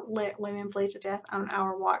not let women bleed to death on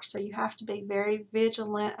our watch, so you have to be very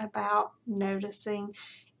vigilant about noticing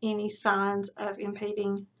any signs of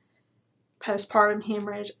impeding postpartum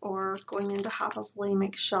hemorrhage or going into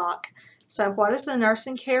hypovolemic shock. So what is the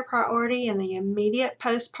nursing care priority in the immediate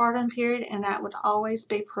postpartum period? And that would always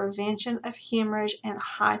be prevention of hemorrhage and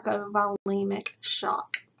hypovolemic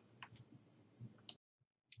shock.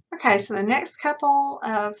 Okay, so the next couple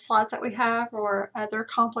of slides that we have are other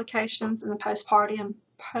complications in the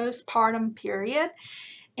postpartum period.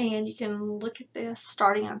 And you can look at this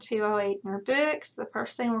starting on 208 in your books. The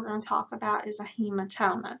first thing we're going to talk about is a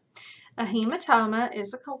hematoma. A hematoma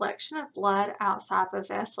is a collection of blood outside the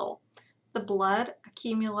vessel. The blood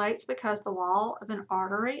accumulates because the wall of an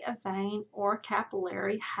artery, a vein, or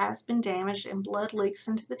capillary has been damaged and blood leaks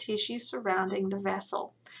into the tissue surrounding the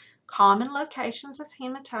vessel. Common locations of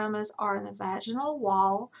hematomas are in the vaginal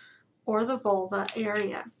wall or the vulva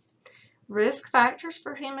area. Risk factors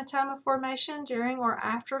for hematoma formation during or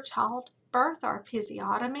after childbirth are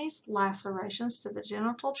episiotomies, lacerations to the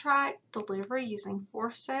genital tract, delivery using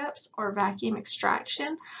forceps or vacuum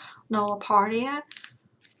extraction, nullipartia,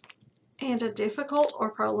 and a difficult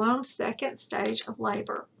or prolonged second stage of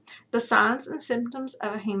labor. The signs and symptoms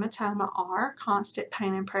of a hematoma are constant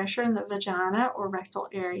pain and pressure in the vagina or rectal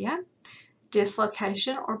area,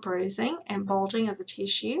 dislocation or bruising and bulging of the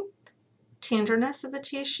tissue, tenderness of the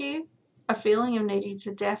tissue, a feeling of needing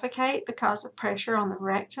to defecate because of pressure on the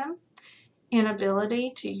rectum,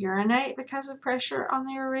 inability to urinate because of pressure on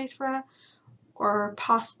the urethra, or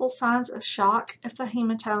possible signs of shock if the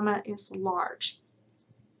hematoma is large.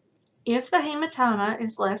 If the hematoma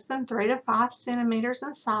is less than 3 to 5 centimeters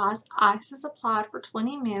in size, ice is applied for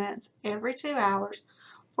 20 minutes every 2 hours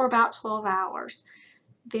for about 12 hours.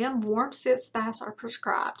 Then warm sitz baths are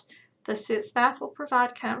prescribed. The sitz bath will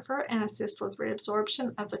provide comfort and assist with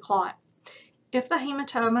reabsorption of the clot. If the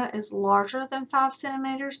hematoma is larger than 5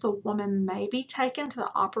 centimeters, the woman may be taken to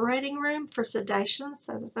the operating room for sedation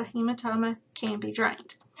so that the hematoma can be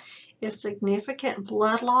drained. If significant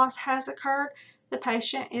blood loss has occurred, the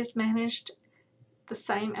patient is managed the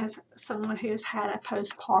same as someone who's had a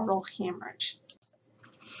postpartum hemorrhage.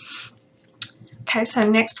 Okay, so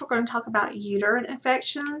next we're going to talk about uterine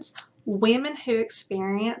infections. Women who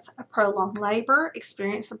experience a prolonged labor,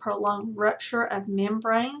 experience a prolonged rupture of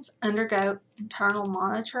membranes, undergo internal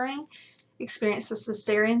monitoring, experience a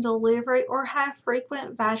cesarean delivery, or have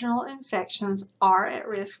frequent vaginal infections are at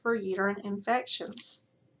risk for uterine infections.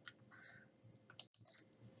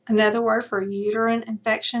 Another word for uterine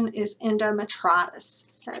infection is endometritis.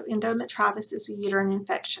 So endometritis is a uterine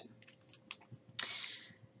infection.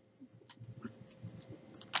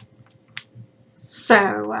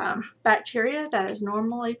 So bacteria that is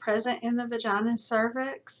normally present in the vagina and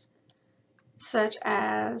cervix, such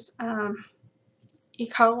as E.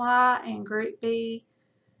 coli and group B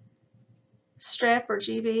strep or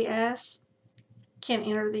GBS, can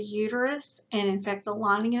enter the uterus and infect the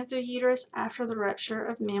lining of the uterus after the rupture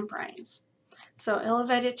of membranes. So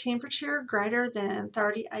elevated temperature greater than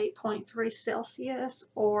 38.3 Celsius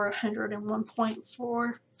or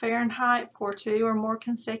 101.4 Fahrenheit for 2 or more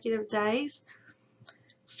consecutive days.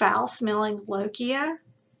 Foul-smelling lochia,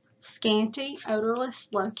 scanty, odorless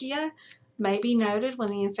lochia may be noted when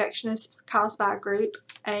the infection is caused by group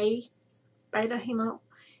A beta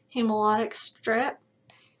hemolytic strep,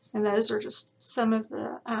 and those are just some of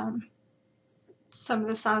the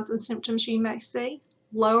signs and symptoms you may see.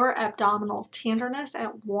 Lower abdominal tenderness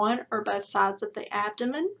at one or both sides of the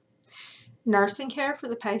abdomen. Nursing care for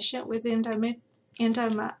the patient with endometritis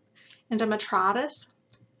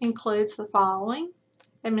includes the following: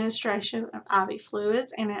 administration of IV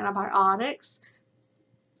fluids and antibiotics,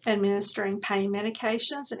 administering pain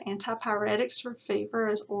medications and antipyretics for fever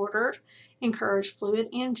as ordered, encourage fluid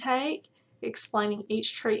intake, explaining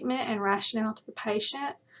each treatment and rationale to the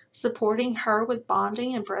patient, supporting her with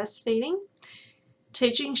bonding and breastfeeding.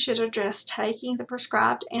 Teaching should address taking the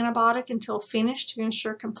prescribed antibiotic until finished to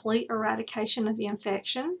ensure complete eradication of the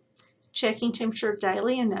infection. Checking temperature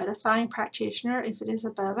daily and notifying practitioner if it is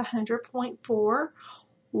above 100.4.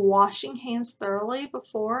 Washing hands thoroughly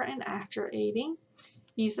before and after eating.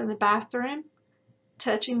 Using the bathroom,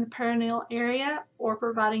 touching the perineal area, or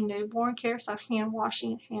providing newborn care, so hand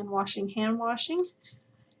washing, hand washing, hand washing.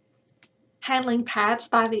 Handling pads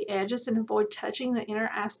by the edges and avoid touching the inner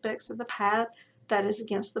aspects of the pad that is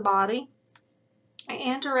against the body.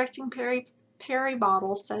 And directing peri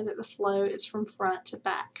bottles so that the flow is from front to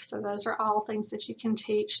back. So those are all things that you can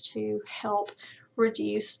teach to help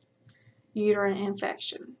reduce uterine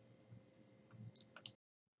infection.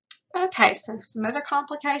 Okay, so some other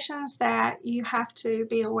complications that you have to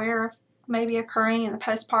be aware of maybe occurring in the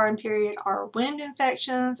postpartum period are wound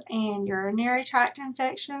infections and urinary tract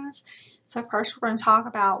infections. So first we're going to talk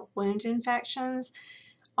about wound infections.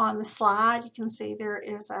 On the slide you can see there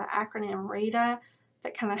is an acronym RITA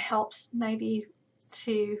that kind of helps maybe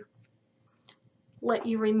to let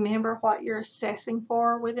you remember what you're assessing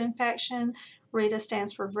for with infection. RITA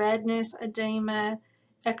stands for redness, edema,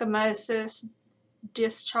 ecchymosis,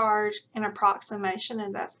 discharge, and approximation,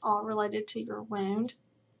 and that's all related to your wound.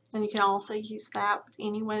 And you can also use that with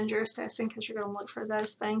any wound you're assessing because you're going to look for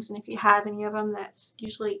those things, and if you have any of them, that's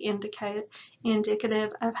usually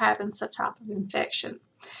indicative of having some type of infection.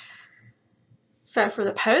 So for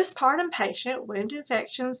the postpartum patient, wound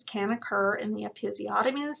infections can occur in the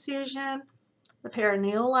episiotomy incision, the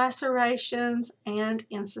perineal lacerations, and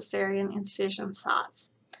in cesarean incision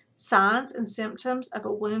sites. Signs and symptoms of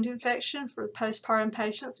a wound infection for postpartum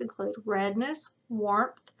patients include redness,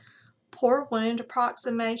 warmth, poor wound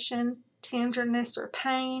approximation, tenderness or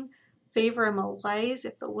pain, fever and malaise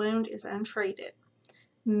if the wound is untreated.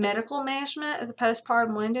 Medical management of the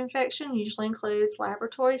postpartum wound infection usually includes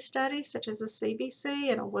laboratory studies such as a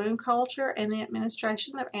CBC and a wound culture and the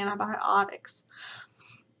administration of antibiotics.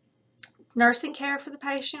 Nursing care for the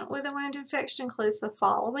patient with a wound infection includes the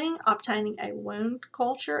following: obtaining a wound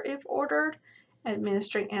culture if ordered,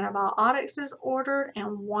 administering antibiotics as ordered,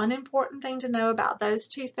 and one important thing to know about those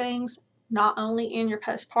two things, not only in your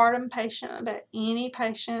postpartum patient, but any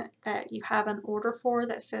patient that you have an order for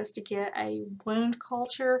that says to get a wound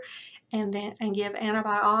culture and give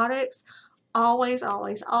antibiotics, always,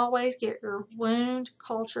 always, always get your wound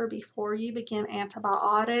culture before you begin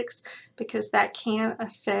antibiotics, because that can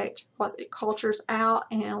affect what it cultures out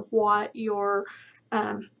and what your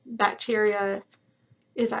bacteria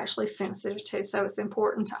is actually sensitive to. So it's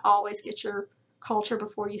important to always get your culture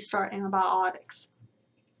before you start antibiotics.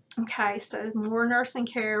 Okay, so more nursing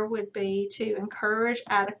care would be to encourage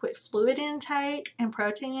adequate fluid intake and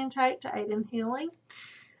protein intake to aid in healing,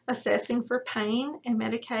 assessing for pain and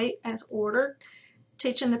medicate as ordered,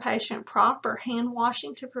 teaching the patient proper hand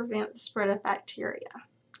washing to prevent the spread of bacteria.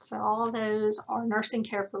 So all of those are nursing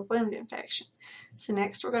care for wound infection. So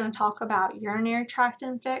next we're going to talk about urinary tract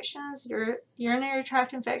infections. Urinary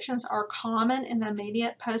tract infections are common in the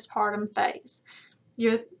immediate postpartum phase.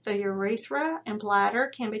 The urethra and bladder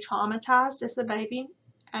can be traumatized as the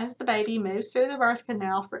baby moves through the birth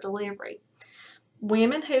canal for delivery.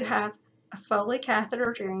 Women who have a Foley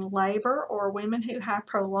catheter during labor or women who have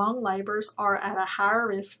prolonged labors are at a higher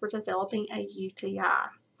risk for developing a UTI.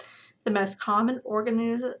 The most common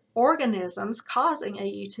organisms causing a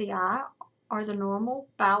UTI are the normal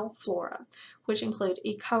bowel flora, which include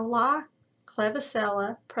E. coli,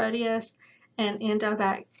 Klebsiella, Proteus, and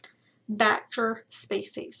Endobacter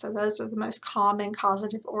species. So those are the most common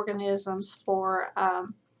causative organisms for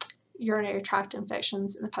urinary tract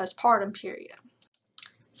infections in the postpartum period.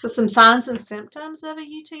 So some signs and symptoms of a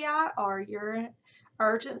UTI are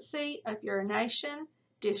urgency of urination,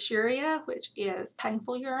 dysuria, which is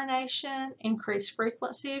painful urination, increased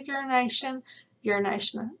frequency of urination,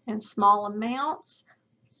 urination in small amounts,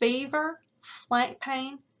 fever, flank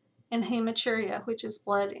pain, and hematuria, which is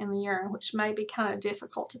blood in the urine, which may be kind of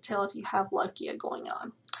difficult to tell if you have lochia going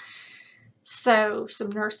on. So some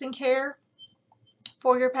nursing care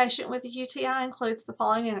for your patient with a UTI includes the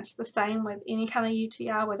following, and it's the same with any kind of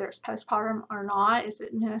UTI, whether it's postpartum or not, is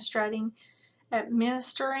administering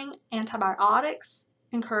antibiotics,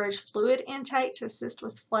 encourage fluid intake to assist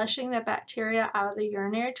with flushing the bacteria out of the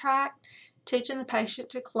urinary tract, teaching the patient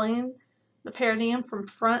to clean the perineum from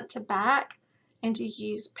front to back, and to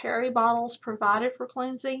use peri bottles provided for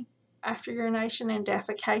cleansing after urination and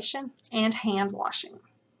defecation, and hand washing.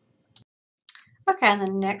 Okay, in the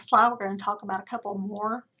next slide, we're going to talk about a couple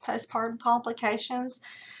more postpartum complications.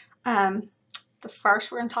 The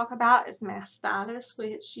first we're going to talk about is mastitis,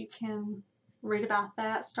 which you can read about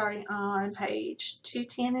that starting on page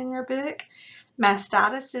 210 in your book.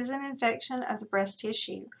 Mastitis is an infection of the breast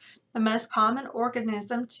tissue. The most common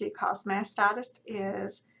organism to cause mastitis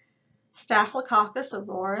is Staphylococcus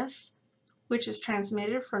aureus, which is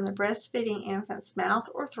transmitted from the breastfeeding infant's mouth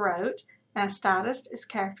or throat. Mastitis is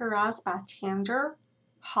characterized by tender,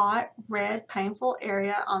 hot, red, painful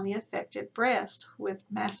area on the affected breast. With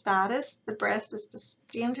mastitis, the breast is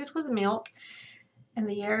distended with milk and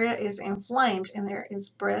the area is inflamed and there is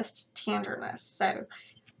breast tenderness. So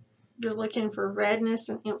you're looking for redness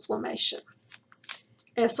and inflammation.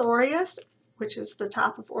 S. aureus, which is the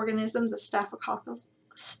type of organism, the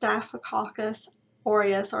Staphylococcus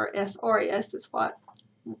aureus, or S. aureus is what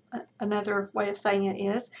another way of saying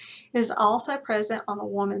it is also present on the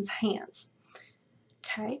woman's hands.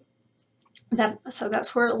 Okay, so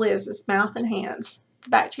that's where it lives, is mouth and hands.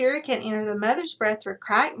 The bacteria can enter the mother's breast through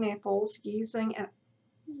cracked nipples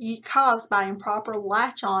caused by improper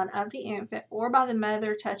latch-on of the infant or by the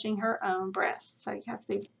mother touching her own breast. So you have to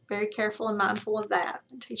be very careful and mindful of that,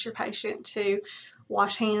 and teach your patient to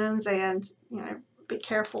wash hands and be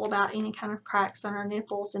careful about any kind of cracks on her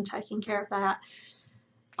nipples and taking care of that.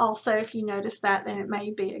 Also, if you notice that, then it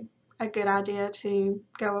may be a good idea to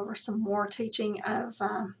go over some more teaching of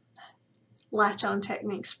latch-on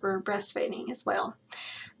techniques for breastfeeding as well.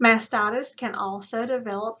 Mastitis can also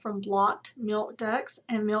develop from blocked milk ducts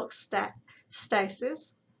and milk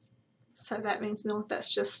stasis. So that means milk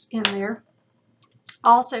that's just in there.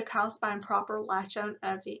 Also caused by improper latch-on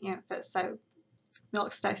of the infant. So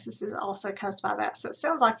milk stasis is also caused by that. So it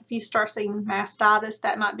sounds like if you start seeing mastitis,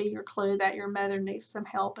 that might be your clue that your mother needs some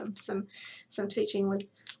help and some teaching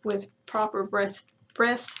with proper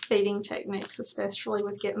breastfeeding techniques, especially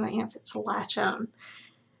with getting the infant to latch on.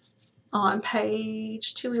 On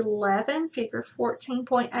page 211, figure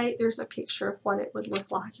 14.8, there's a picture of what it would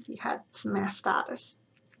look like if you had some mastitis.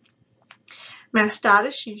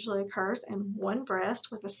 Mastitis usually occurs in one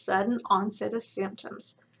breast with a sudden onset of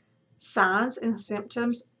symptoms. Signs and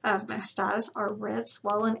symptoms of mastitis are red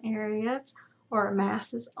swollen areas or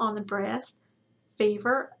masses on the breast,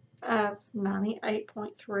 fever of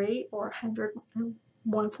 98.3 or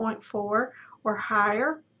 101.4 or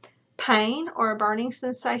higher, pain or a burning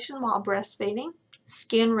sensation while breastfeeding,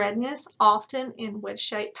 skin redness, often in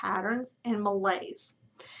wedge-shaped patterns, and malaise.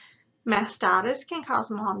 Mastitis can cause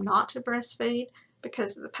mom not to breastfeed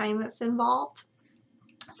because of the pain that's involved.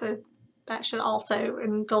 So that should also,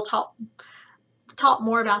 and they'll talk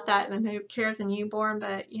more about that in the care of the newborn,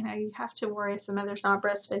 but you have to worry if the mother's not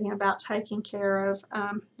breastfeeding about taking care of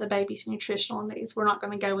the baby's nutritional needs. We're not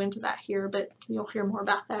going to go into that here, but you'll hear more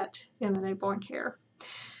about that in the newborn care.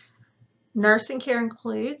 Nursing care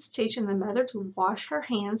includes teaching the mother to wash her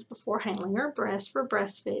hands before handling her breast for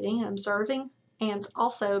breastfeeding, and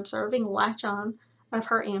also observing latch-on of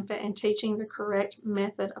her infant and teaching the correct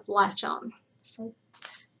method of latch-on. So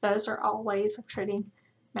those are all ways of treating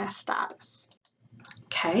mastitis.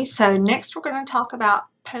 Okay, so next we're going to talk about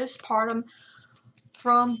postpartum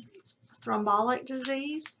thrombotic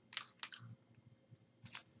disease.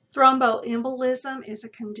 Thromboembolism is a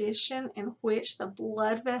condition in which the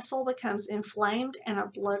blood vessel becomes inflamed and a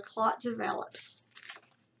blood clot develops.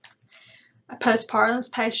 A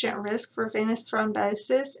postpartum patient risk for venous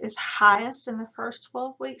thrombosis is highest in the first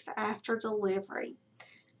 12 weeks after delivery.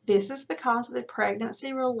 This is because of the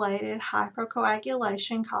pregnancy-related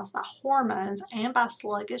hypercoagulation caused by hormones and by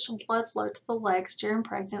sluggish blood flow to the legs during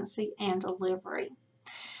pregnancy and delivery.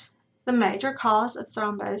 The major cause of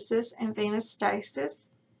thrombosis and venous stasis: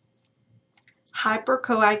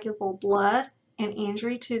 hypercoagulable blood and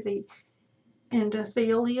injury to the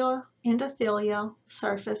endothelial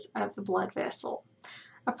surface of the blood vessel.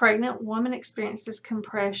 A pregnant woman experiences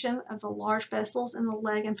compression of the large vessels in the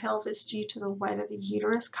leg and pelvis due to the weight of the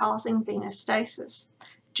uterus, causing venous stasis.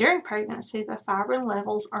 During pregnancy, the fibrin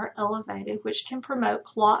levels are elevated, which can promote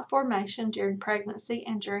clot formation during pregnancy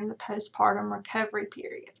and during the postpartum recovery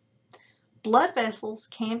period. Blood vessels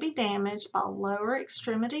can be damaged by lower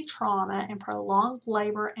extremity trauma and prolonged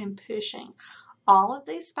labor and pushing. All of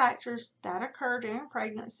these factors that occur during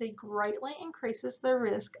pregnancy greatly increases the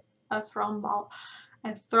risk of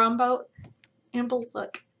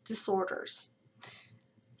thromboembolic disorders.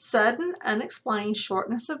 Sudden, unexplained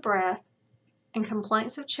shortness of breath and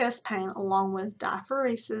complaints of chest pain along with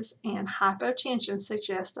diaphoresis and hypotension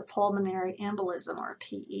suggest a pulmonary embolism or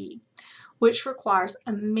PE, which requires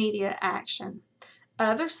immediate action.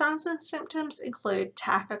 Other signs and symptoms include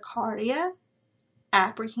tachycardia,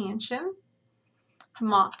 apprehension,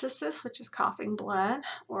 hemoptysis, which is coughing blood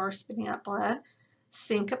or spitting up blood,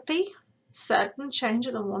 syncope, sudden change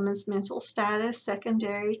in the woman's mental status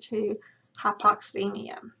secondary to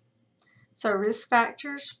hypoxemia. So risk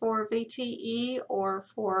factors for VTE or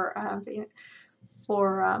for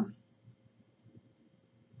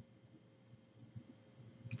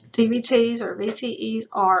DVTs or VTEs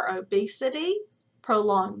are obesity,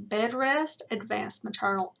 prolonged bed rest, advanced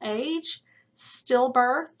maternal age,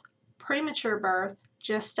 stillbirth, premature birth,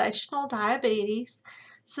 gestational diabetes,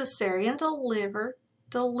 cesarean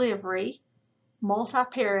delivery,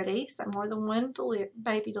 multiparity, so more than one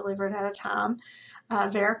baby delivered at a time,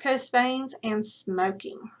 varicose veins, and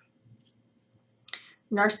smoking.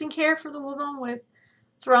 Nursing care for the woman with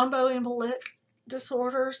thromboembolic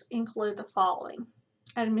disorders include the following: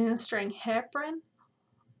 administering heparin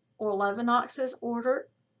or Lovenox as ordered,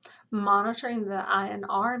 monitoring the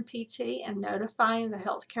INR and PT and notifying the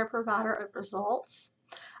healthcare provider of results,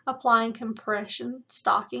 applying compression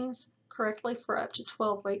stockings correctly for up to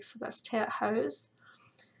 12 weeks, so that's TET hose.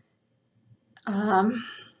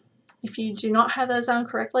 If you do not have those on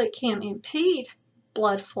correctly, it can impede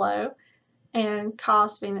blood flow and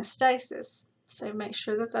cause venous stasis. So make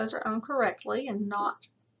sure that those are on correctly and not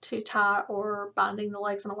too tight or binding the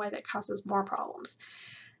legs in a way that causes more problems.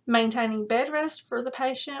 Maintaining bed rest for the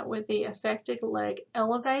patient with the affected leg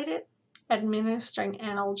elevated, administering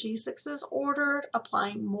analgesics as ordered,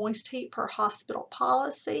 applying moist heat per hospital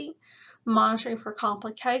policy, monitoring for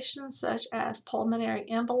complications such as pulmonary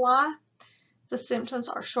emboli. The symptoms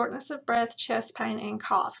are shortness of breath, chest pain, and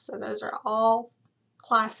cough. So those are all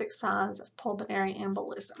classic signs of pulmonary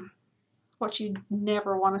embolism, what you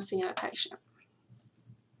never want to see in a patient.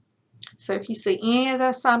 So if you see any of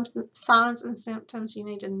those signs and symptoms, you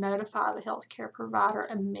need to notify the healthcare provider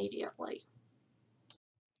immediately.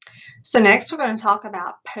 So next we're going to talk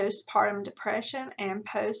about postpartum depression and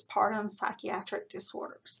postpartum psychiatric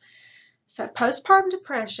disorders. So postpartum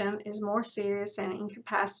depression is more serious and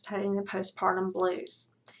incapacitating than postpartum blues.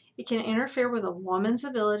 It can interfere with a woman's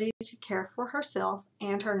ability to care for herself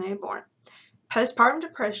and her newborn. Postpartum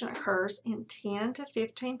depression occurs in 10 to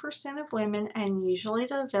 15% of women and usually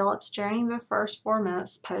develops during the first 4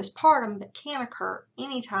 months postpartum, but can occur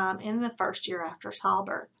anytime in the first year after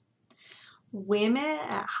childbirth. Women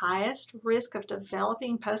at highest risk of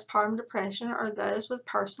developing postpartum depression are those with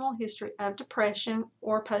personal history of depression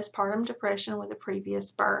or postpartum depression with a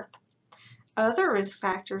previous birth. Other risk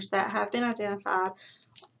factors that have been identified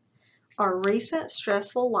are recent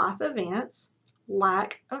stressful life events,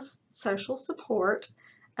 lack of social support,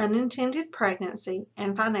 unintended pregnancy,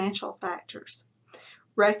 and financial factors.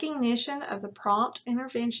 Recognition of the prompt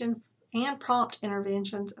interventions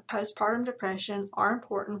of postpartum depression are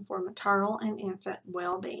important for maternal and infant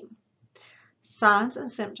well-being. Signs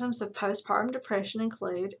and symptoms of postpartum depression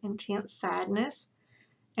include intense sadness,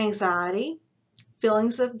 anxiety,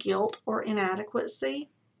 feelings of guilt or inadequacy,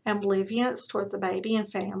 ambivalence toward the baby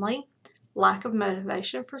and family, lack of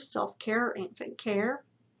motivation for self-care or infant care,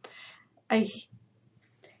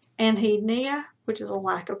 anhedonia, which is a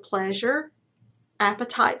lack of pleasure,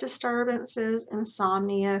 appetite disturbances,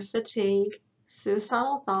 insomnia, fatigue,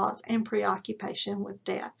 suicidal thoughts, and preoccupation with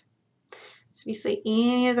death. So if you see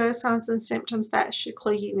any of those signs and symptoms, that should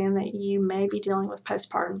clue you in that you may be dealing with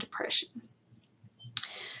postpartum depression.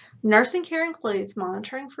 Nursing care includes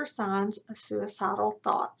monitoring for signs of suicidal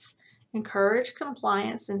thoughts, encourage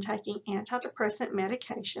compliance in taking antidepressant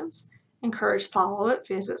medications, encourage follow-up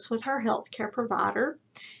visits with her healthcare provider,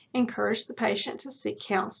 encourage the patient to seek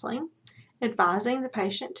counseling, advising the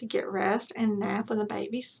patient to get rest and nap when the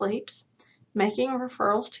baby sleeps, making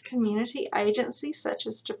referrals to community agencies such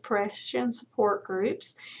as depression support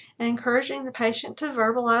groups, and encouraging the patient to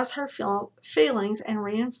verbalize her feelings and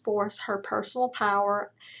reinforce her personal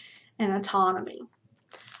power and autonomy.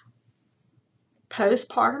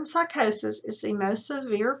 Postpartum psychosis is the most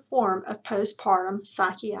severe form of postpartum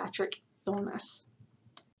psychiatric illness.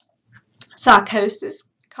 Psychosis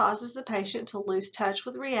causes the patient to lose touch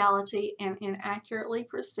with reality and inaccurately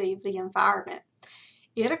perceive the environment.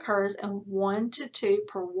 It occurs in 1 to 2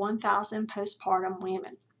 per 1,000 postpartum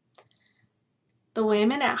women. The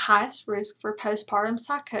women at highest risk for postpartum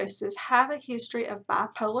psychosis have a history of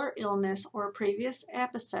bipolar illness or a previous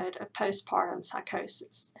episode of postpartum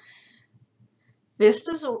psychosis. This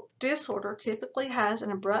disorder typically has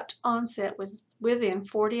an abrupt onset within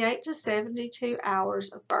 48 to 72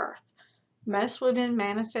 hours of birth. Most women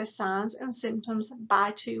manifest signs and symptoms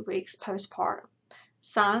by 2 weeks postpartum.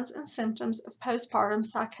 Signs and symptoms of postpartum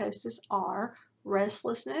psychosis are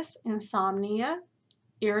restlessness, insomnia,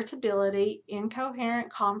 irritability,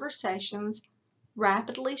 incoherent conversations,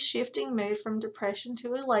 rapidly shifting mood from depression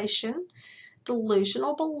to elation,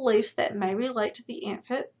 delusional beliefs that may relate to the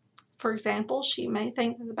infant. For example, she may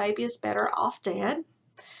think that the baby is better off dead.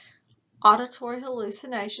 Auditory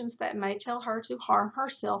hallucinations that may tell her to harm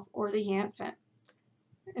herself or the infant.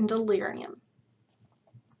 And delirium.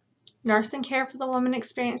 Nursing care for the woman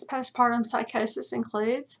experiencing postpartum psychosis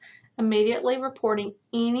includes immediately reporting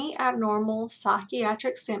any abnormal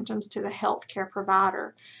psychiatric symptoms to the healthcare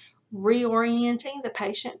provider, reorienting the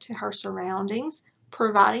patient to her surroundings,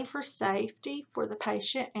 providing for safety for the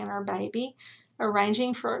patient and her baby,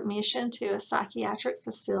 arranging for admission to a psychiatric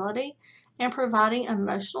facility, and providing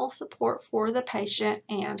emotional support for the patient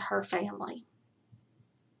and her family.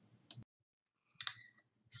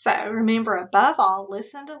 So remember, above all,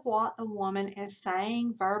 listen to what a woman is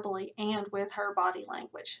saying verbally and with her body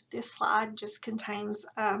language. This slide just contains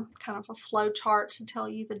kind of a flow chart to tell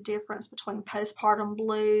you the difference between postpartum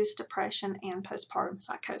blues, depression, and postpartum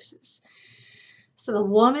psychosis. So the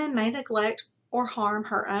woman may neglect or harm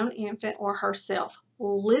her own infant or herself.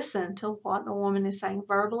 Listen to what the woman is saying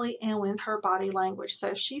verbally and with her body language. So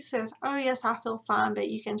if she says, "Oh yes, I feel fine," but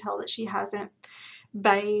you can tell that she hasn't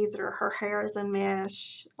bathed or her hair is a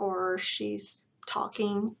mess or she's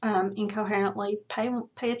talking incoherently,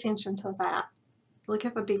 pay attention to that. Look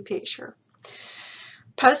at the big picture.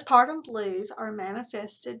 Postpartum blues are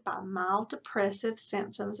manifested by mild depressive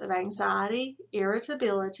symptoms of anxiety,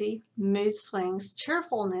 irritability, mood swings,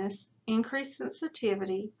 cheerfulness, increased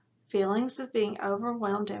sensitivity, feelings of being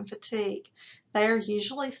overwhelmed and fatigue. They are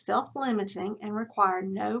usually self-limiting and require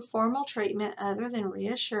no formal treatment other than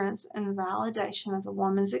reassurance and validation of the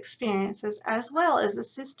woman's experiences, as well as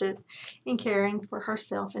assisted in caring for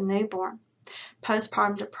herself and newborn.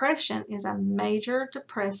 Postpartum depression is a major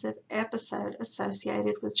depressive episode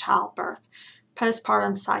associated with childbirth.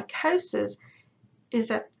 Postpartum psychosis is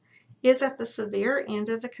at the severe end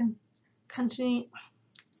of the continuum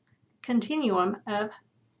of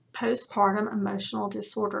postpartum emotional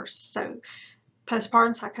disorders. So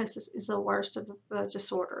postpartum psychosis is the worst of the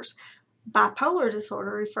disorders. Bipolar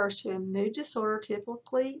disorder refers to a mood disorder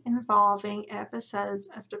typically involving episodes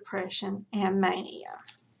of depression and mania.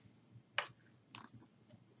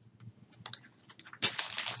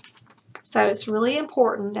 So it's really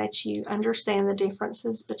important that you understand the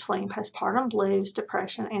differences between postpartum blues,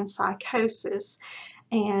 depression, and psychosis,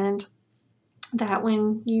 and that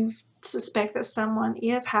when you suspect that someone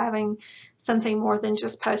is having something more than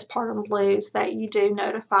just postpartum blues, that you do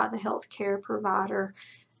notify the healthcare provider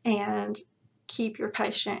and keep your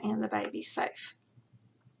patient and the baby safe.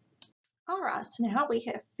 All right, so now we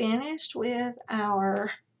have finished with our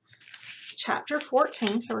chapter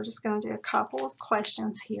 14, so we're just going to do a couple of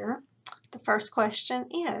questions here. The first question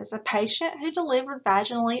is, a patient who delivered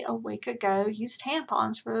vaginally a week ago used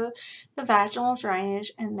tampons for the vaginal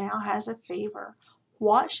drainage and now has a fever.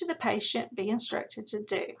 What should the patient be instructed to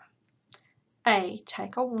do? A,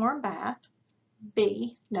 take a warm bath.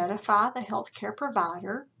 B, notify the healthcare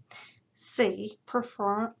provider. C,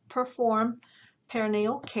 perform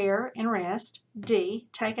perineal care and rest. D,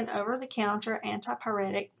 take an over-the-counter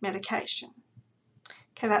antipyretic medication.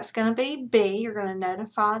 Okay, that's going to be B. You're going to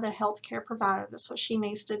notify the healthcare provider. That's what she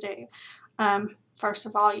needs to do. First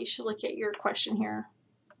of all, you should look at your question here.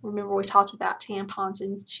 Remember, we talked about tampons,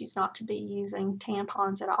 and she's not to be using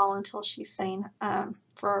tampons at all until she's seen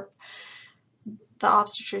for the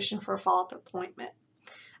obstetrician for a follow-up appointment.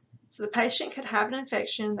 So the patient could have an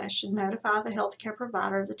infection. They should notify the healthcare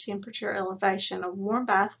provider of the temperature elevation. A warm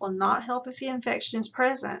bath will not help if the infection is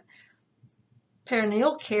present.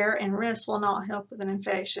 Perineal care and rest will not help with an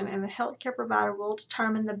infection, and the healthcare provider will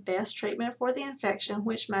determine the best treatment for the infection,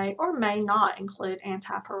 which may or may not include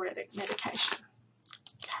antipyretic medication.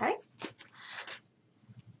 Okay.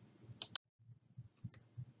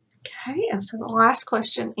 Okay, and And so the last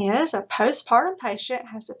question is, a postpartum patient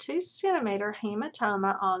has a 2-centimeter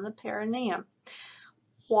hematoma on the perineum.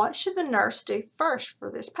 What should the nurse do first for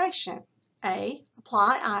this patient? A.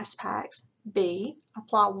 Apply ice packs. B.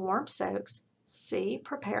 Apply warm soaks. C.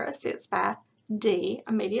 Prepare a sitz bath. D.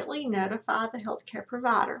 Immediately notify the healthcare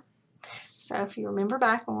provider. So if you remember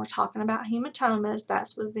back when we're talking about hematomas,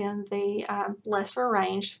 that's within the lesser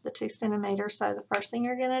range, the 2 centimeters. So the first thing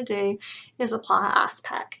you're going to do is apply ice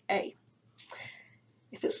pack A.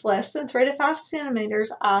 If it's less than 3 to 5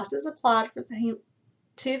 centimeters, ice is applied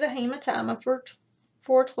to the hematoma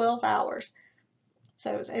for 12 hours.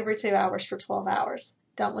 So it's every 2 hours for 12 hours.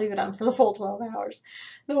 Don't leave it on for the full 12 hours.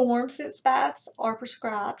 The warm sitz baths are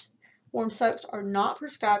prescribed. Warm soaks are not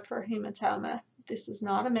prescribed for hematoma. This is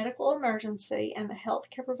not a medical emergency, and the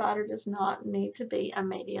healthcare provider does not need to be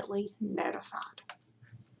immediately notified.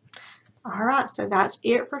 All right, so that's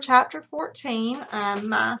it for Chapter 14.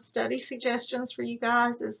 My study suggestions for you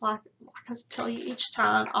guys is like I tell you each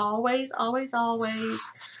time, always, always, always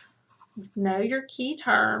know your key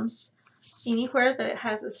terms. Anywhere that it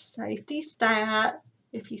has a safety stat,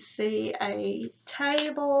 if you see a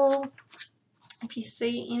table, if you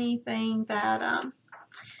see anything that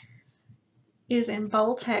is in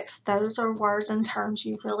bold text, those are words and terms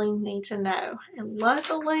you really need to know. And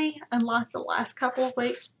luckily, unlike the last couple of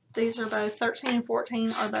weeks, these are both 13 and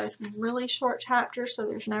 14 are both really short chapters, so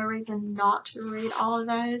there's no reason not to read all of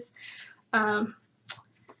those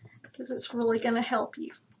because it's really going to help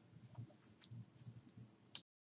you.